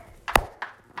yourself up.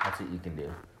 That's what you can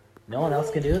do. No one else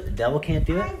can do it. The devil can't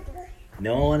do it.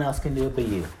 No one else can do it but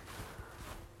you.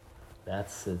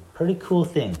 That's a pretty cool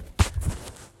thing.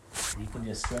 You can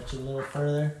just stretch it a little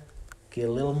further, get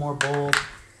a little more bold,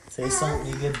 say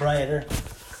something, you get brighter.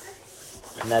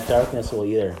 And that darkness will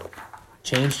either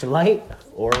change to light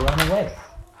or run away.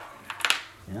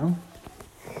 You know?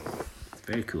 It's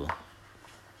very cool.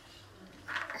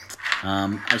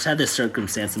 I just had this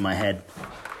circumstance in my head.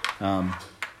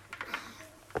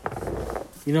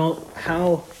 You know,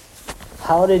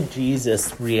 how did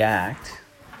Jesus react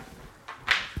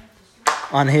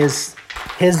on his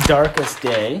darkest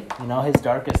day, you know, his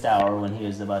darkest hour when he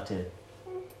was about to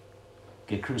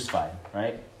get crucified,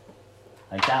 right?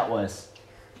 Like that was,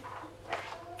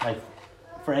 like,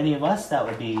 for any of us,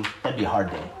 that'd be a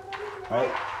hard day,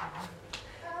 right?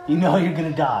 You know you're going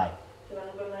to die.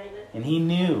 And he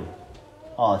knew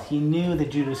that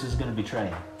Judas was going to betray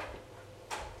him.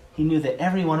 He knew that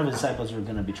every one of his disciples were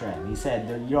going to betray him. He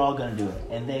said, you're all going to do it.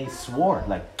 And they swore,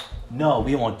 like, no,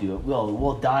 we won't do it.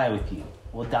 We'll die with you.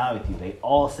 We'll die with you. They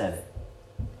all said it.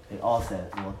 They all said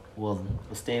it. We'll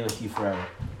stay with you forever.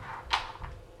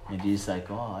 And Jesus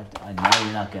like, oh, I know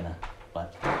you're not going to.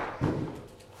 But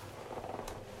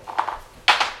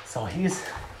so he's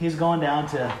going down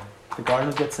to the Garden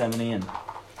of Gethsemane, and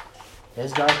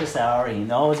his darkest hour, he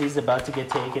knows he's about to get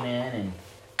taken in and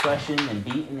questioned and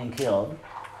beaten and killed.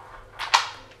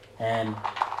 And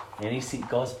he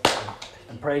goes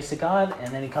and prays to God,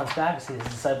 and then he comes back and sees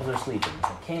his disciples are sleeping. He's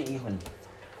like,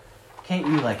 can't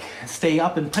you like stay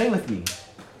up and pray with me?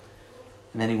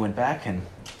 And then he went back and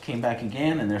came back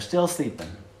again, and they're still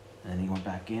sleeping. And then he went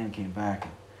back in, came back,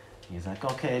 and he's like,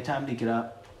 okay, time to get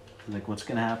up. He's like, what's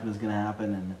going to happen is going to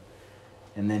happen.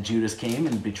 And then Judas came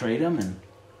and betrayed him,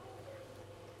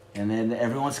 and then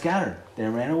everyone scattered. They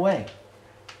ran away.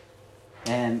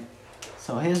 And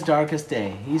so his darkest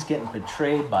day, he's getting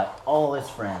betrayed by all his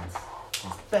friends.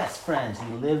 His best friends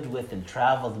he lived with and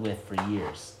traveled with for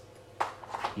years.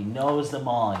 He knows them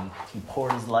all. He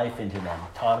poured his life into them.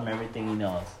 Taught them everything he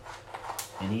knows.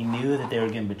 And he knew that they were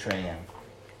going to betray him.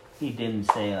 He didn't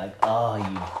say like, oh,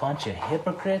 you bunch of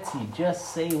hypocrites. You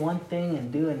just say one thing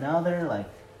and do another. Like,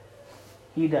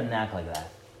 he doesn't act like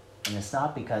that. And it's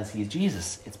not because he's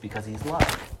Jesus. It's because he's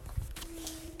loved.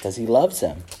 Because he loves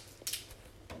them.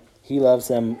 He loves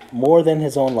them more than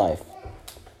his own life.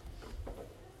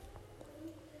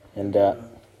 And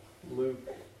Luke,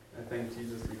 I think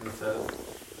Jesus even says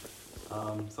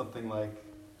something like,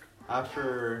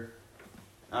 after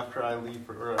I leave,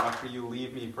 or after you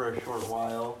leave me for a short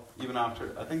while, even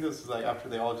after, I think this is like after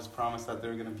they all just promised that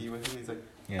they're going to be with him. He's like,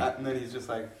 yeah. And then he's just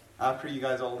like, after you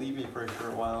guys all leave me for a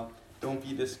short while, don't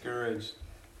be discouraged.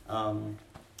 What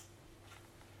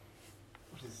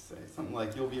does he say? Something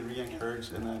like, you'll be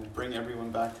re-encouraged, and then bring everyone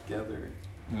back together.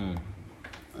 And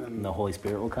the Holy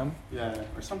Spirit will come? Yeah,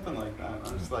 or something like that.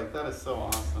 I'm just like, that is so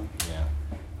awesome.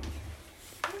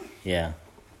 Yeah.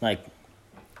 Like,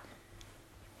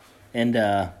 and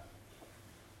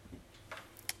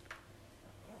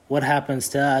what happens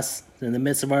to us in the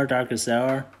midst of our darkest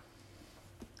hour?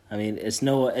 I mean, it's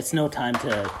no time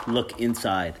to look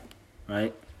inside,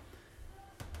 right?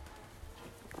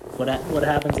 What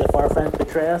happens if our friends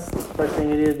betray us? First thing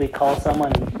we do is we call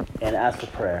someone and ask for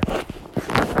prayer.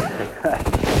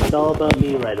 It's all about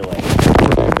me right away.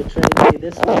 He betrayed me,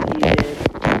 this is what he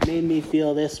did. Made me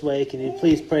feel this way. Can you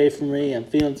please pray for me? I'm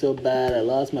feeling so bad. I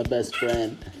lost my best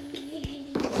friend.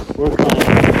 We're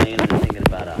constantly thinking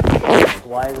about us. Like,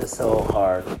 why is it so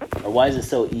hard? Or why is it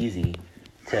so easy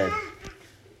to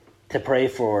pray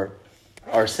for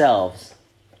ourselves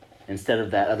instead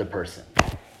of that other person?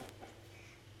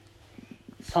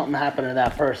 Something happened to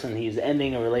that person. He's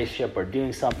ending a relationship or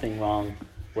doing something wrong.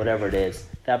 whatever it is,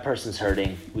 that person's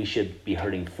hurting. We should be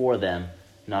hurting for them,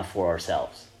 not for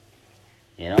ourselves.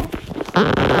 You know?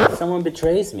 If someone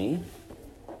betrays me,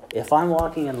 if I'm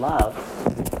walking in love,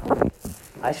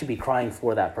 I should be crying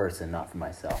for that person, not for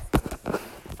myself.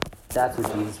 That's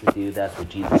what Jesus would do. That's what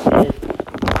Jesus did.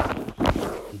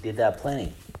 He did that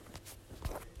plenty.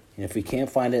 And if we can't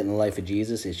find it in the life of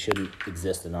Jesus, it shouldn't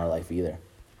exist in our life either.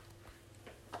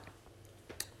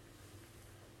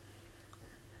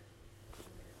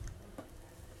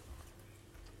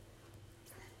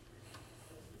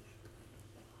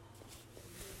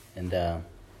 And I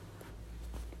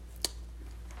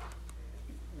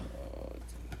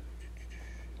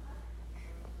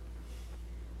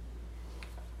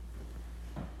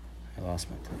lost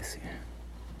my place here.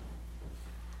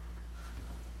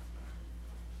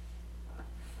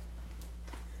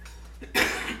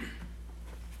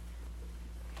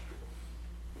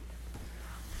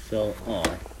 So,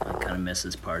 I kind of missed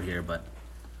this part here, but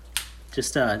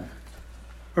just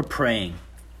we're praying,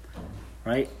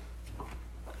 right?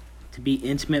 To be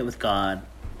intimate with God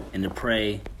and to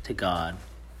pray to God,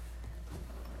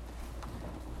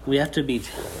 we have to be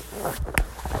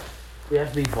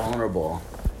vulnerable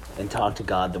and talk to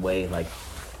God the way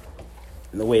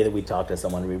that we talk to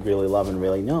someone we really love and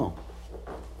really know,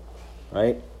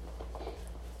 right?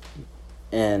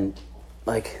 And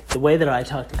like the way that I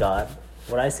talk to God,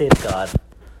 what I say to God,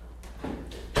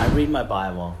 I read my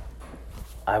Bible,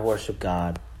 I worship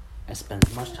God, I spend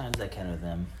as much time as I can with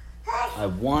Him. I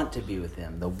want to be with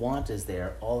Him. The want is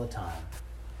there all the time.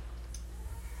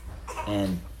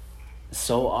 And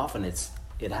so often it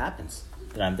happens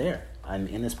that I'm there. I'm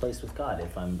in this place with God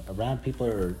if I'm around people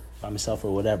or by myself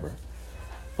or whatever.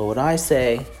 But what I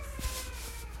say,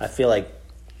 I feel like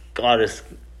God is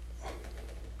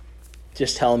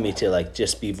just telling me to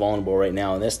just be vulnerable right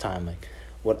now in this time. Like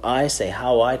what I say,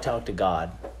 how I talk to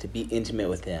God, to be intimate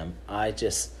with Him, I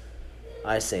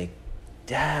say,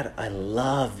 Dad, I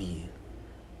love you.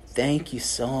 Thank you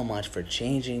so much for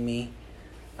changing me.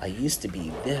 I used to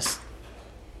be this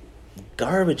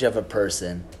garbage of a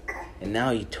person, and now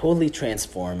you totally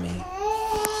transformed me.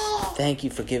 Thank you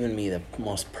for giving me the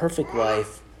most perfect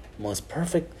wife, most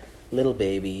perfect little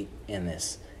baby in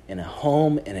a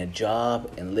home, in a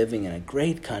job, and living in a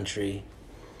great country.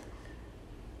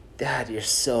 Dad, you're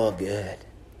so good.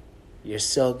 You're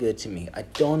so good to me. I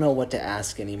don't know what to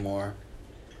ask anymore.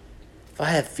 If I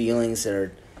have feelings that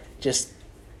are just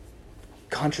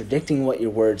contradicting what your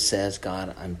word says,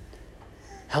 God,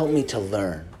 help me to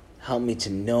learn. Help me to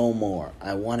know more.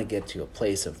 I want to get to a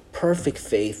place of perfect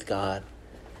faith, God,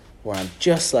 where I'm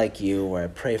just like you, where I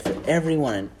pray for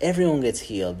everyone and everyone gets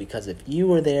healed, because if you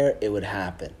were there, it would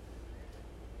happen.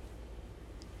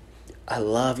 I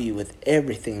love you with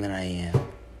everything that I am,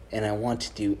 and I want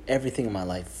to do everything in my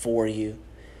life for you.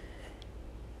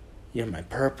 You're my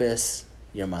purpose.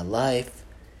 You're my life.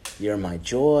 You're my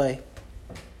joy.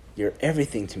 You're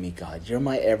everything to me, God. You're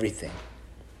my everything.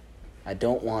 I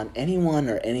don't want anyone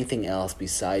or anything else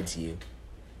besides you.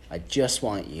 I just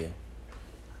want you.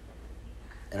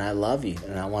 And I love you,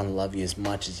 and I want to love you as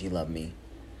much as you love me.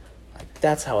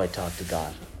 That's how I talk to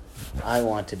God. I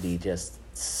want to be just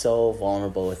so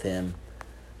vulnerable with Him.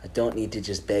 I don't need to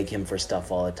just beg Him for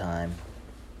stuff all the time.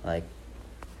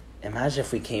 Imagine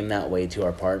if we came that way to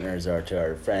our partners or to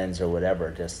our friends or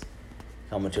whatever, just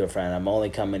coming to a friend, I'm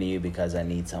only coming to you because I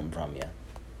need something from you.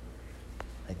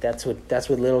 That's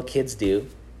what little kids do,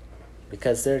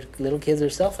 because little kids are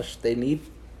selfish. They need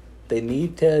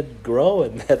to grow,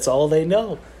 and that's all they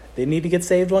know. They need to get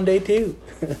saved one day too,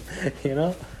 you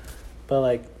know?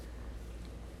 But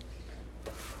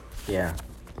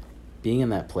being in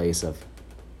that place of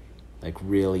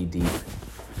really deep,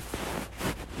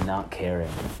 not caring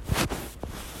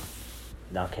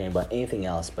about anything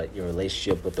else but your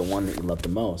relationship with the one that you love the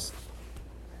most.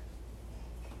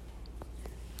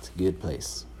 It's a good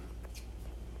place.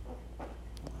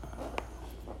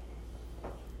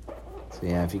 So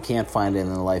if you can't find it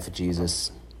in the life of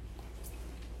Jesus,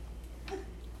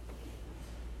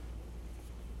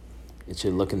 it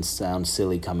should look and sound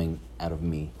silly coming out of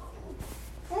me.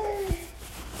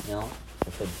 You know,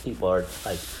 if the people are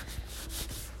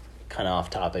kind of off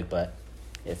topic, but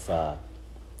if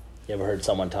you ever heard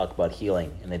someone talk about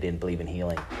healing and they didn't believe in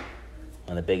healing,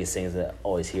 one of the biggest things that I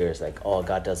always hear is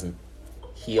God doesn't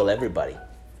heal everybody,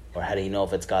 or how do you know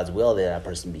if it's God's will that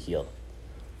person be healed,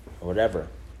 or whatever.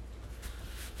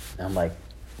 And I'm like,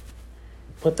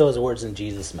 put those words in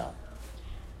Jesus' mouth.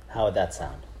 How would that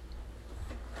sound?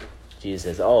 Jesus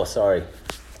says, oh, sorry,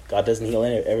 God doesn't heal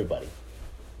everybody.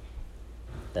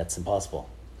 That's impossible.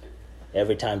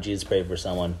 Every time Jesus prayed for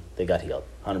someone, they got healed.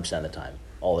 100% of the time.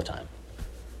 All the time.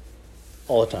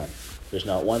 All the time. There's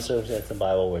not one circumstance in the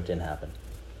Bible where it didn't happen.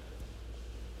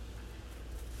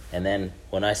 And then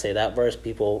when I say that verse,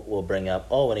 people will bring up,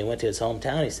 oh, when he went to his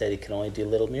hometown, he said he can only do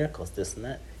little miracles, this and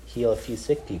that. Heal a few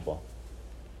sick people.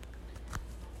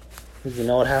 Did you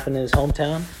know what happened in his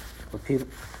hometown?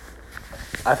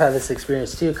 I've had this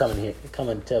experience too,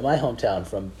 coming to my hometown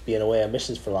from being away on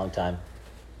missions for a long time.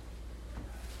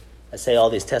 I say all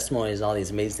these testimonies and all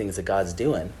these amazing things that God's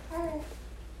doing.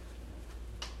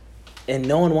 And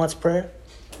no one wants prayer.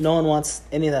 No one wants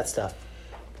any of that stuff.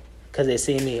 Because they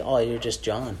see me, oh, you're just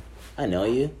John. I know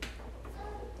you.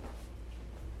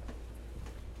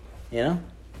 You know?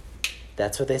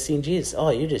 That's what they see in Jesus. Oh,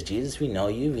 you're just Jesus. We know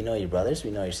you. We know your brothers.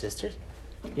 We know your sisters.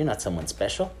 You're not someone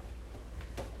special.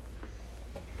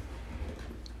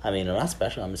 I mean, I'm not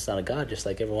special. I'm the son of God, just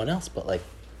like everyone else. But, like,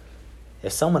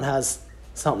 if someone has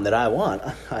something that I want,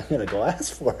 I'm going to go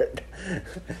ask for it.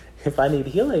 If I need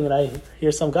healing and I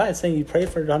hear some guy saying you prayed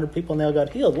for 100 people and they all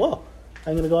got healed, well,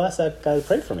 I'm going to go ask that guy to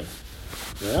pray for me.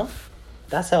 You know?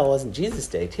 That's how it was in Jesus'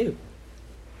 day, too.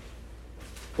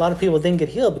 A lot of people didn't get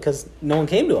healed because no one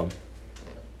came to them.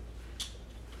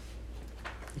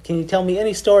 Can you tell me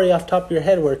any story off the top of your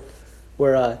head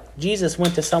where Jesus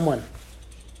went to someone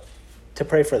to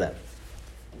pray for them?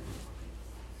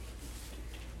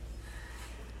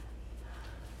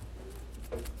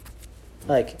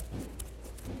 Like,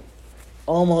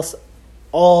 almost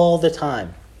all the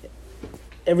time,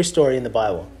 every story in the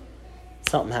Bible,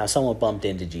 someone bumped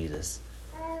into Jesus.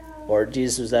 Or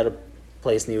Jesus was at a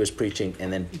place and he was preaching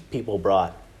and then people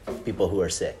brought people who are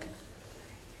sick.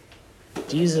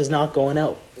 Jesus is not going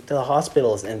out to the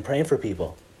hospitals and praying for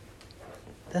people.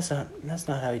 That's not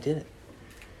how he did it.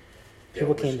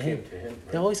 People came to him.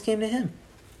 They always came to him.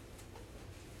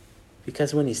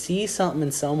 Because when you see something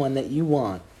in someone that you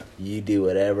want, you do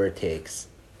whatever it takes.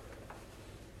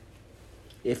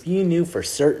 If you knew for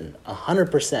certain,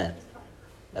 100%,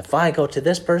 if I go to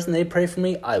this person, they pray for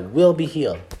me, I will be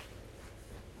healed.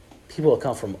 People will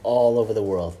come from all over the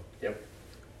world. Yep.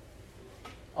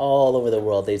 All over the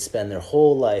world. They'd spend their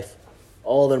whole life,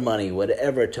 all their money,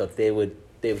 whatever it took, they would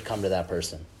come to that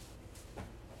person.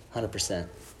 100%.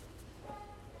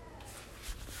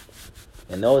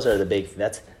 And those are the big,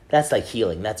 that's like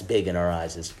healing. That's big in our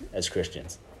eyes as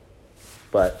Christians.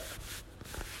 But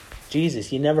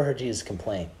Jesus, you never heard Jesus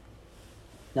complain.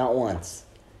 Not once.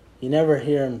 You never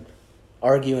hear him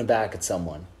arguing back at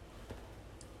someone.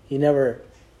 He never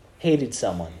hated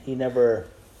someone. He never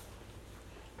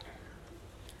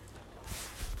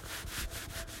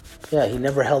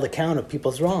held account of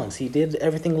people's wrongs. He did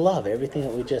everything love, everything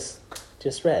that we just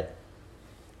read.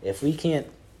 If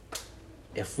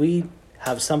we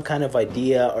have some kind of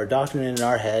idea or doctrine in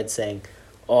our head saying,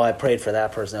 oh, I prayed for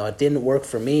that person. Oh, it didn't work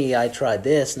for me. I tried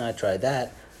this and I tried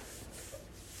that.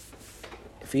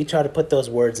 If we try to put those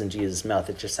words in Jesus' mouth,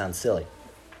 it just sounds silly.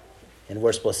 And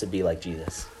we're supposed to be like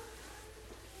Jesus.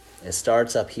 It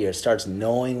starts up here. It starts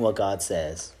knowing what God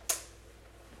says.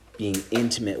 Being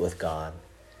intimate with God.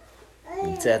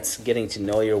 And that's getting to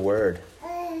know your word.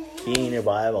 Being in your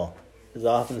Bible as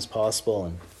often as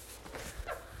possible.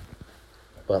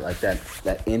 But like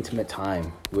that intimate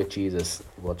time with Jesus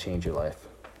will change your life.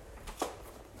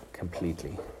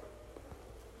 Completely.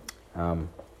 Can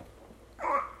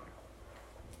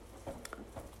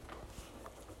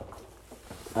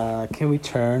we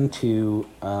turn to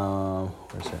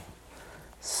where's it?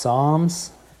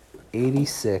 Psalms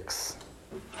 86,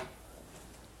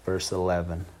 verse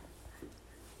 11.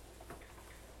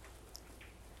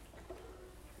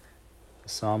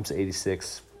 Psalms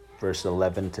 86, verse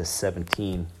 11 to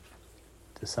 17.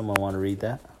 Does someone want to read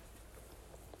that?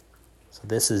 So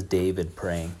this is David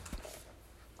praying.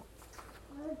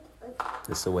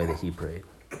 This is the way that he prayed.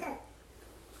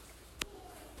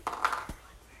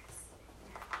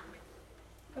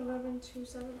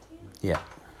 11:2-17. Yeah.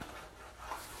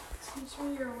 Teach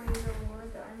me your ways, O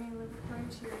Lord, that I may live according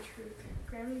to your truth.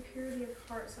 Grant me purity of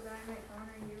heart so that I may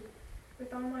honor you.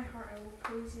 With all my heart I will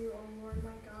praise you, O Lord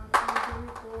my God.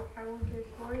 I will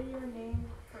give glory to your name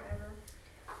forever.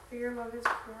 For your love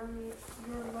for me is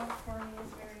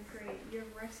very great. You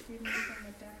have rescued me from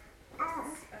the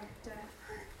depths of death.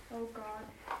 O God,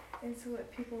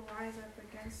 insolent people rise up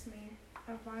against me.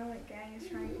 A violent gang is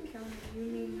trying to kill me. You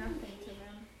mean nothing to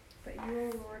them. But you, O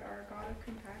Lord, are a God of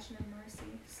compassion and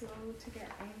mercy, slow to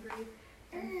get angry,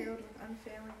 and filled with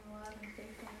unfailing love and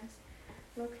faithfulness.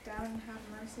 Look down and have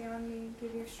mercy on me.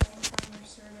 Give your strength on your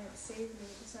servant. Save me,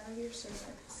 the son of your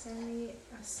servant. Send me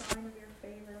a sign of your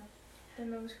favor.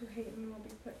 Then those who hate me will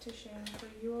be put to shame. For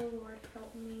you, O Lord,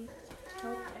 help and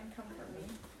comfort me.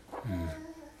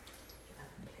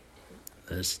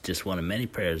 This is just one of many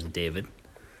prayers of David.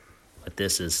 But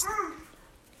this is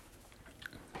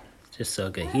just so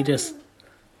good.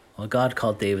 God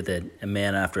called David a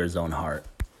man after his own heart.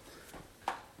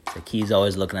 It's like he's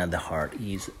always looking at the heart.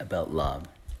 He's about love.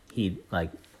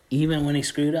 Even when he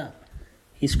screwed up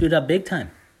big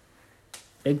time.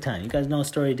 Big time. You guys know the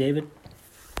story of David?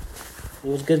 He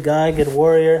was a good guy, good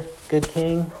warrior, good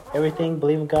king, everything,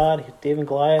 believe in God. David and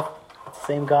Goliath,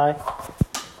 same guy.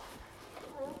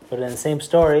 But in the same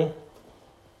story,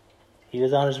 he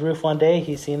was on his roof one day,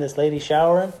 he seen this lady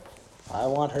showering. I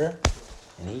want her.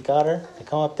 And he got her to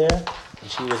come up there. And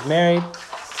she was married.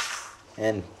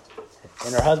 And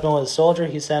her husband was a soldier.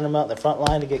 He sent him out in the front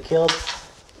line to get killed.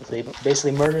 So he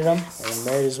basically murdered him and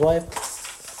married his wife.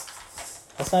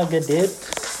 That's not good, dude.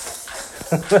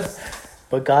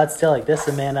 But God's still like, this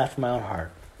is a man after my own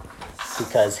heart.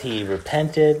 Because he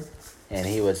repented and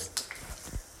he was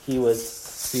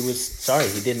sorry.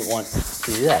 He didn't want to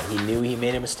do that. He knew he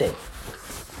made a mistake.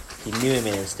 He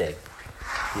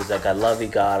was like, I love you,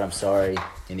 God, I'm sorry.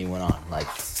 And he went on. Like,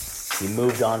 he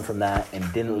moved on from that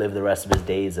and didn't live the rest of his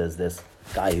days as this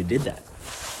guy who did that.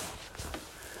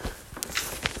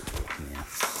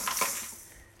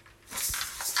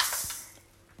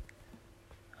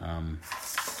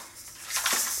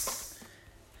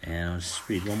 And I'll just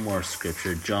read one more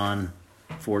scripture. John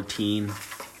 14,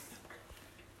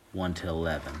 1 to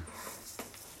 11.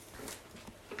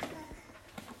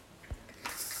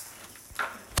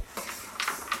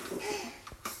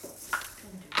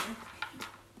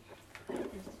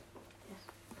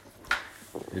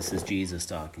 This is Jesus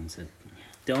talking. He said,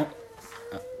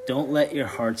 Don't let your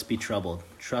hearts be troubled.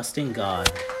 Trust in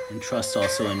God and trust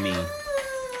also in me.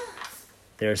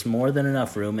 There's more than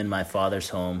enough room in my Father's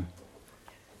home.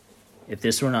 If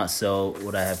this were not so,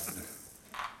 would I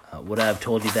have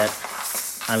told you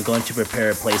that I'm going to prepare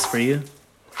a place for you?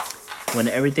 When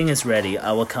everything is ready,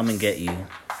 I will come and get you,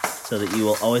 so that you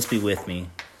will always be with me.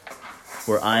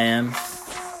 Where I am,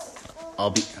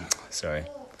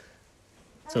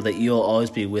 so that you'll always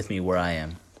be with me where I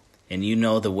am, and you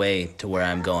know the way to where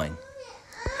I'm going.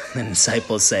 And the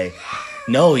disciples say,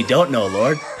 No, we don't know,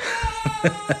 Lord.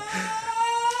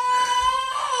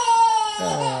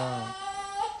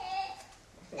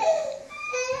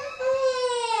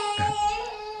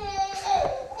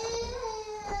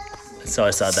 So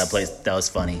I saw that place. That was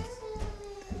funny.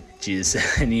 Jesus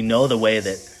said, and you know the way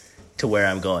to where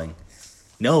I'm going.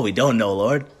 No, we don't know,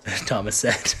 Lord, Thomas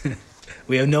said.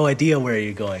 We have no idea where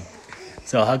you're going.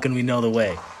 So how can we know the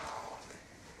way?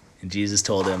 And Jesus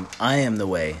told him, I am the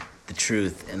way, the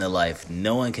truth, and the life.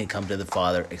 No one can come to the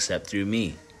Father except through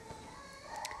me.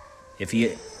 If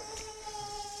you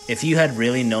had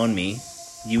really known me,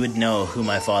 you would know who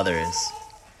my Father is.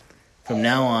 From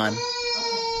now on,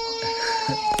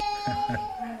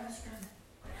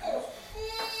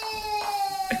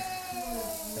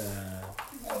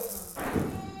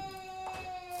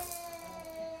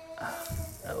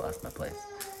 I lost my place.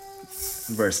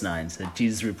 Verse 9 said,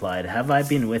 Jesus replied, Have I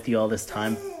been with you all this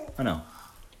time? Oh no.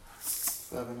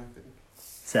 7, I think.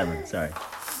 7, sorry.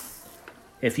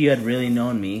 If you had really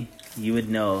known me, you would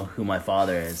know who my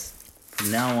Father is.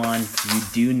 From now on, you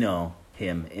do know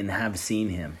him and have seen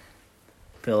him.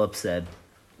 Philip said,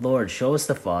 Lord, show us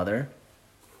the Father,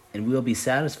 and we will be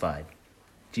satisfied.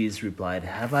 Jesus replied,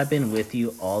 Have I been with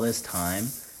you all this time,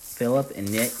 Philip, and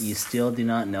yet you still do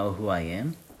not know who I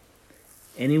am?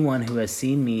 Anyone who has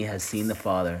seen me has seen the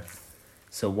Father.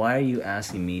 So why are you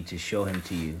asking me to show him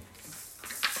to you?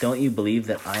 Don't you believe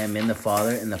that I am in the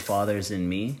Father and the Father is in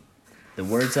me? The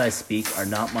words I speak are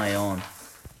not my own,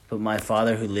 but my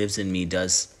Father who lives in me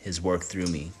does his work through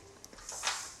me.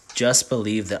 Just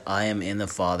believe that I am in the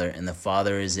Father and the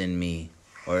Father is in me,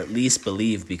 or at least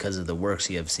believe because of the works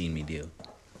you have seen me do.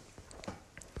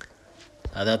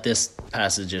 I thought this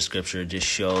passage of scripture just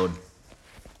showed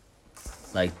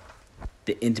like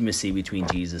the intimacy between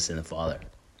Jesus and the Father.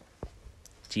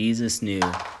 Jesus knew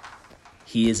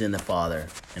he is in the Father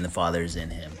and the Father is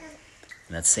in him.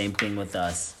 And that same thing with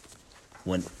us.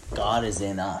 When God is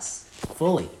in us,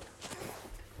 fully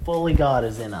God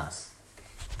is in us.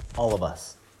 All of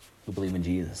us who believe in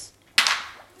Jesus.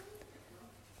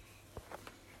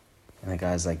 And the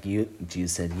guy's like,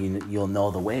 Jesus said, you'll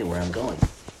know the way where I'm going.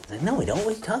 He's like, no, we don't. What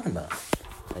are you talking about?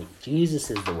 Like,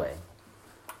 Jesus is the way.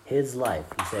 His life.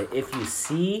 He said, if you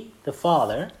see the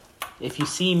Father, if you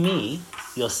see me,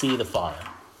 you'll see the Father.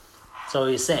 So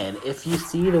he's saying, if you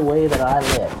see the way that I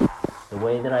live, the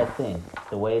way that I think,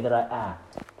 the way that I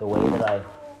act, the way that I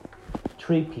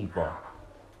treat people,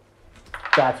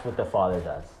 that's what the Father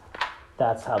does.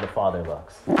 That's how the Father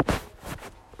looks.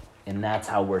 And that's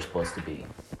how we're supposed to be.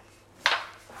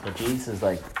 But Jesus is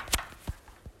like,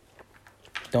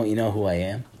 don't you know who I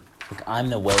am? Like, I'm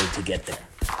the way to get there.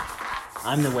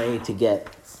 I'm the way to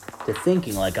get to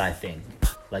thinking like I think,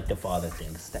 like the Father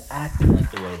thinks, to acting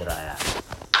like the way that I act.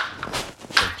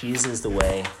 So Jesus is the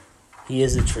way. He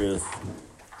is the truth.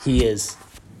 He is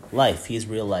life. He is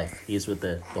real life. He is what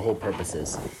the whole purpose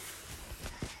is.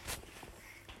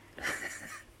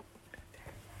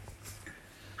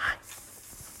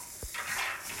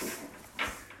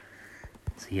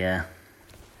 So yeah.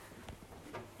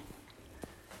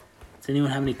 Does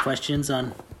anyone have any questions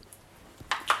on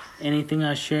anything I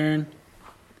was sharing?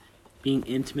 Being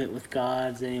intimate with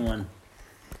God? Does anyone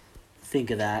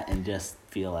think of that and just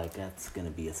feel like that's going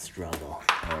to be a struggle?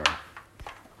 Or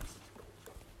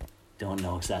don't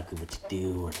know exactly what to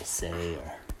do or to say?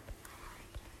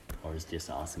 Or it's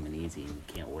just awesome and easy and you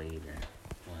can't wait? Or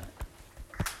what?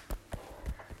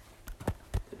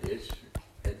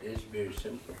 It is very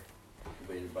simple,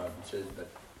 the way the Bible says, but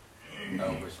I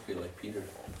always feel like Peter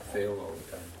failed all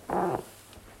the time.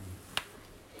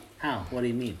 How? What do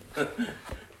you mean?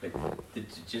 Like, did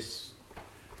you just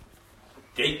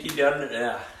take you down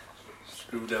and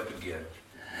screwed up again?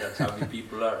 That's how the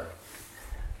people are.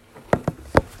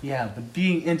 Yeah, but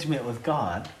being intimate with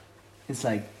God, it's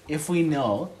like, if we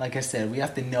know, like I said, we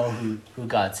have to know who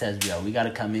God says we are. We got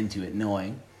to come into it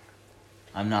knowing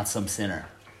I'm not some sinner.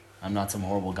 I'm not some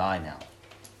horrible guy now.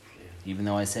 Even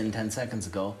though I sinned 10 seconds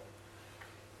ago,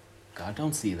 God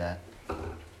don't see that.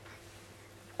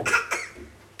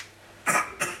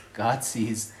 God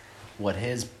sees what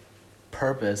his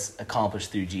purpose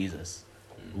accomplished through Jesus.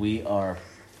 We are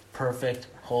perfect,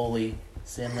 holy,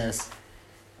 sinless,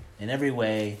 in every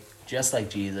way, just like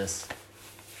Jesus.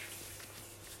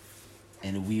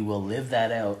 And we will live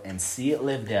that out and see it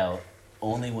lived out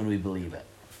only when we believe it.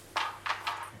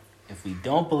 If we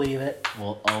don't believe it,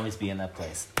 we'll always be in that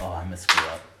place. Oh, I'm going to screw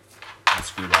up. I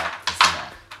screwed up. This and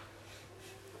that.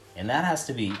 And that has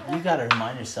to be, you got to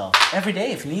remind yourself every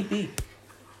day if need be.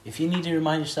 If you need to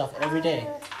remind yourself every day,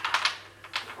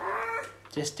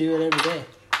 just do it every day.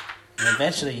 And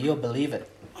eventually you'll believe it.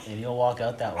 And you'll walk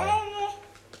out that way.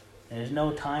 There's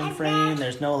no time frame.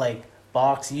 There's no like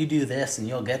box. You do this and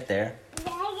you'll get there.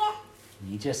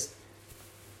 You just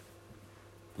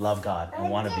love God and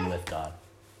want to be with God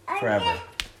forever.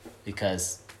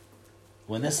 Because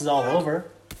when this is all over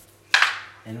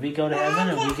and we go to heaven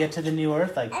and we get to the new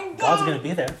earth, like God's going to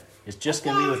be there. It's just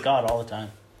going to be with God all the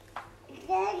time.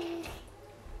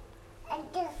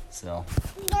 So,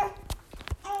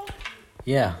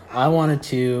 yeah, I wanted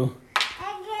to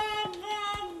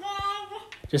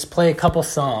just play a couple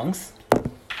songs.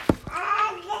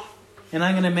 And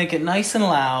I'm going to make it nice and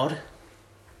loud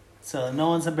so no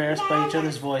one's embarrassed by each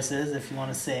other's voices. If you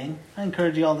want to sing, I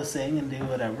encourage you all to sing and do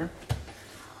whatever.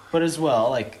 But as well,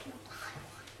 like,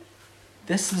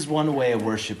 this is one way of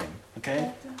worshiping,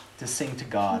 okay? To sing to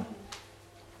God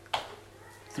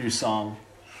through song.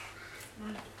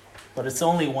 But it's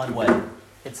only one way.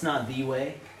 It's not the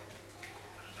way.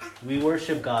 We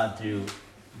worship God through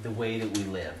the way that we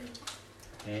live.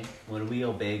 Okay? When we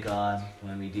obey God,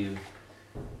 when we do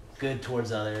good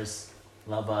towards others,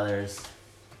 love others,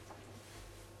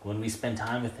 when we spend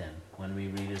time with him, when we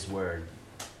read his word,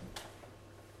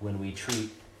 when we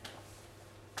treat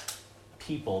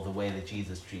people the way that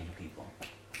Jesus treated people.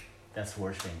 That's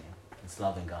worshiping him. It's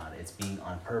loving God. It's being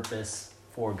on purpose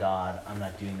for God. I'm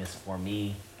not doing this for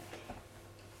me.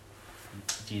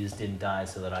 Jesus didn't die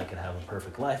so that I could have a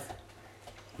perfect life.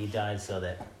 He died so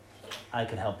that I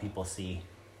could help people see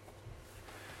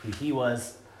who he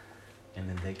was, and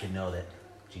then they could know that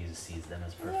Jesus sees them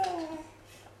as perfect.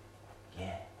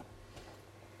 Yeah.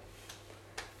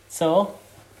 So,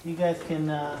 you guys can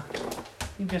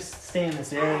you just stay in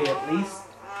this area at least.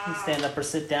 You can stand up or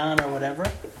sit down or whatever.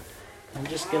 I'm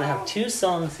just going to have two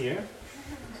songs here.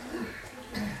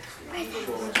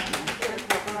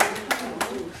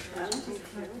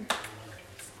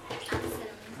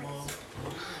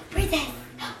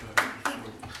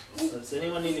 So does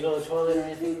anyone need to go to the toilet or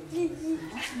anything?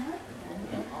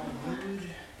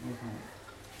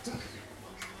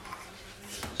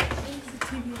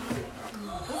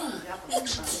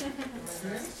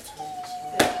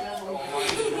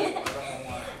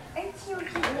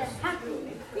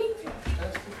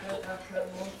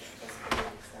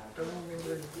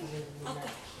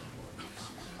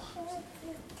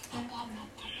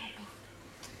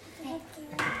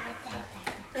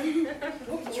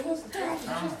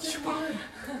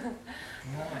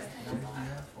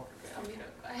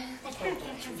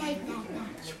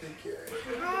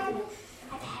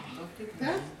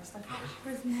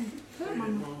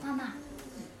 Mama.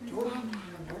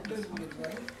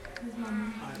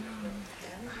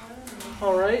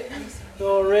 All right, you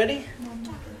all ready?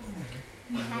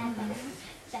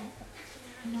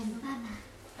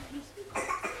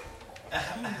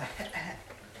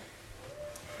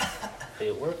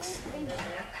 It works.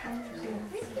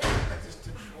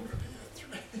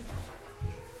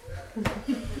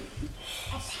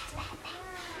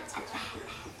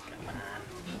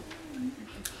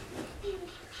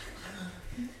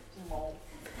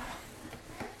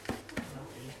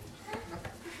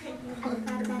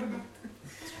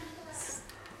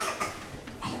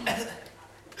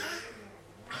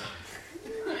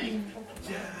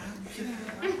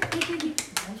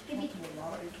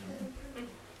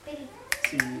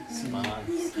 Come on.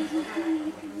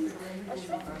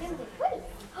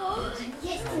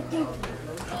 Yes, I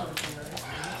do.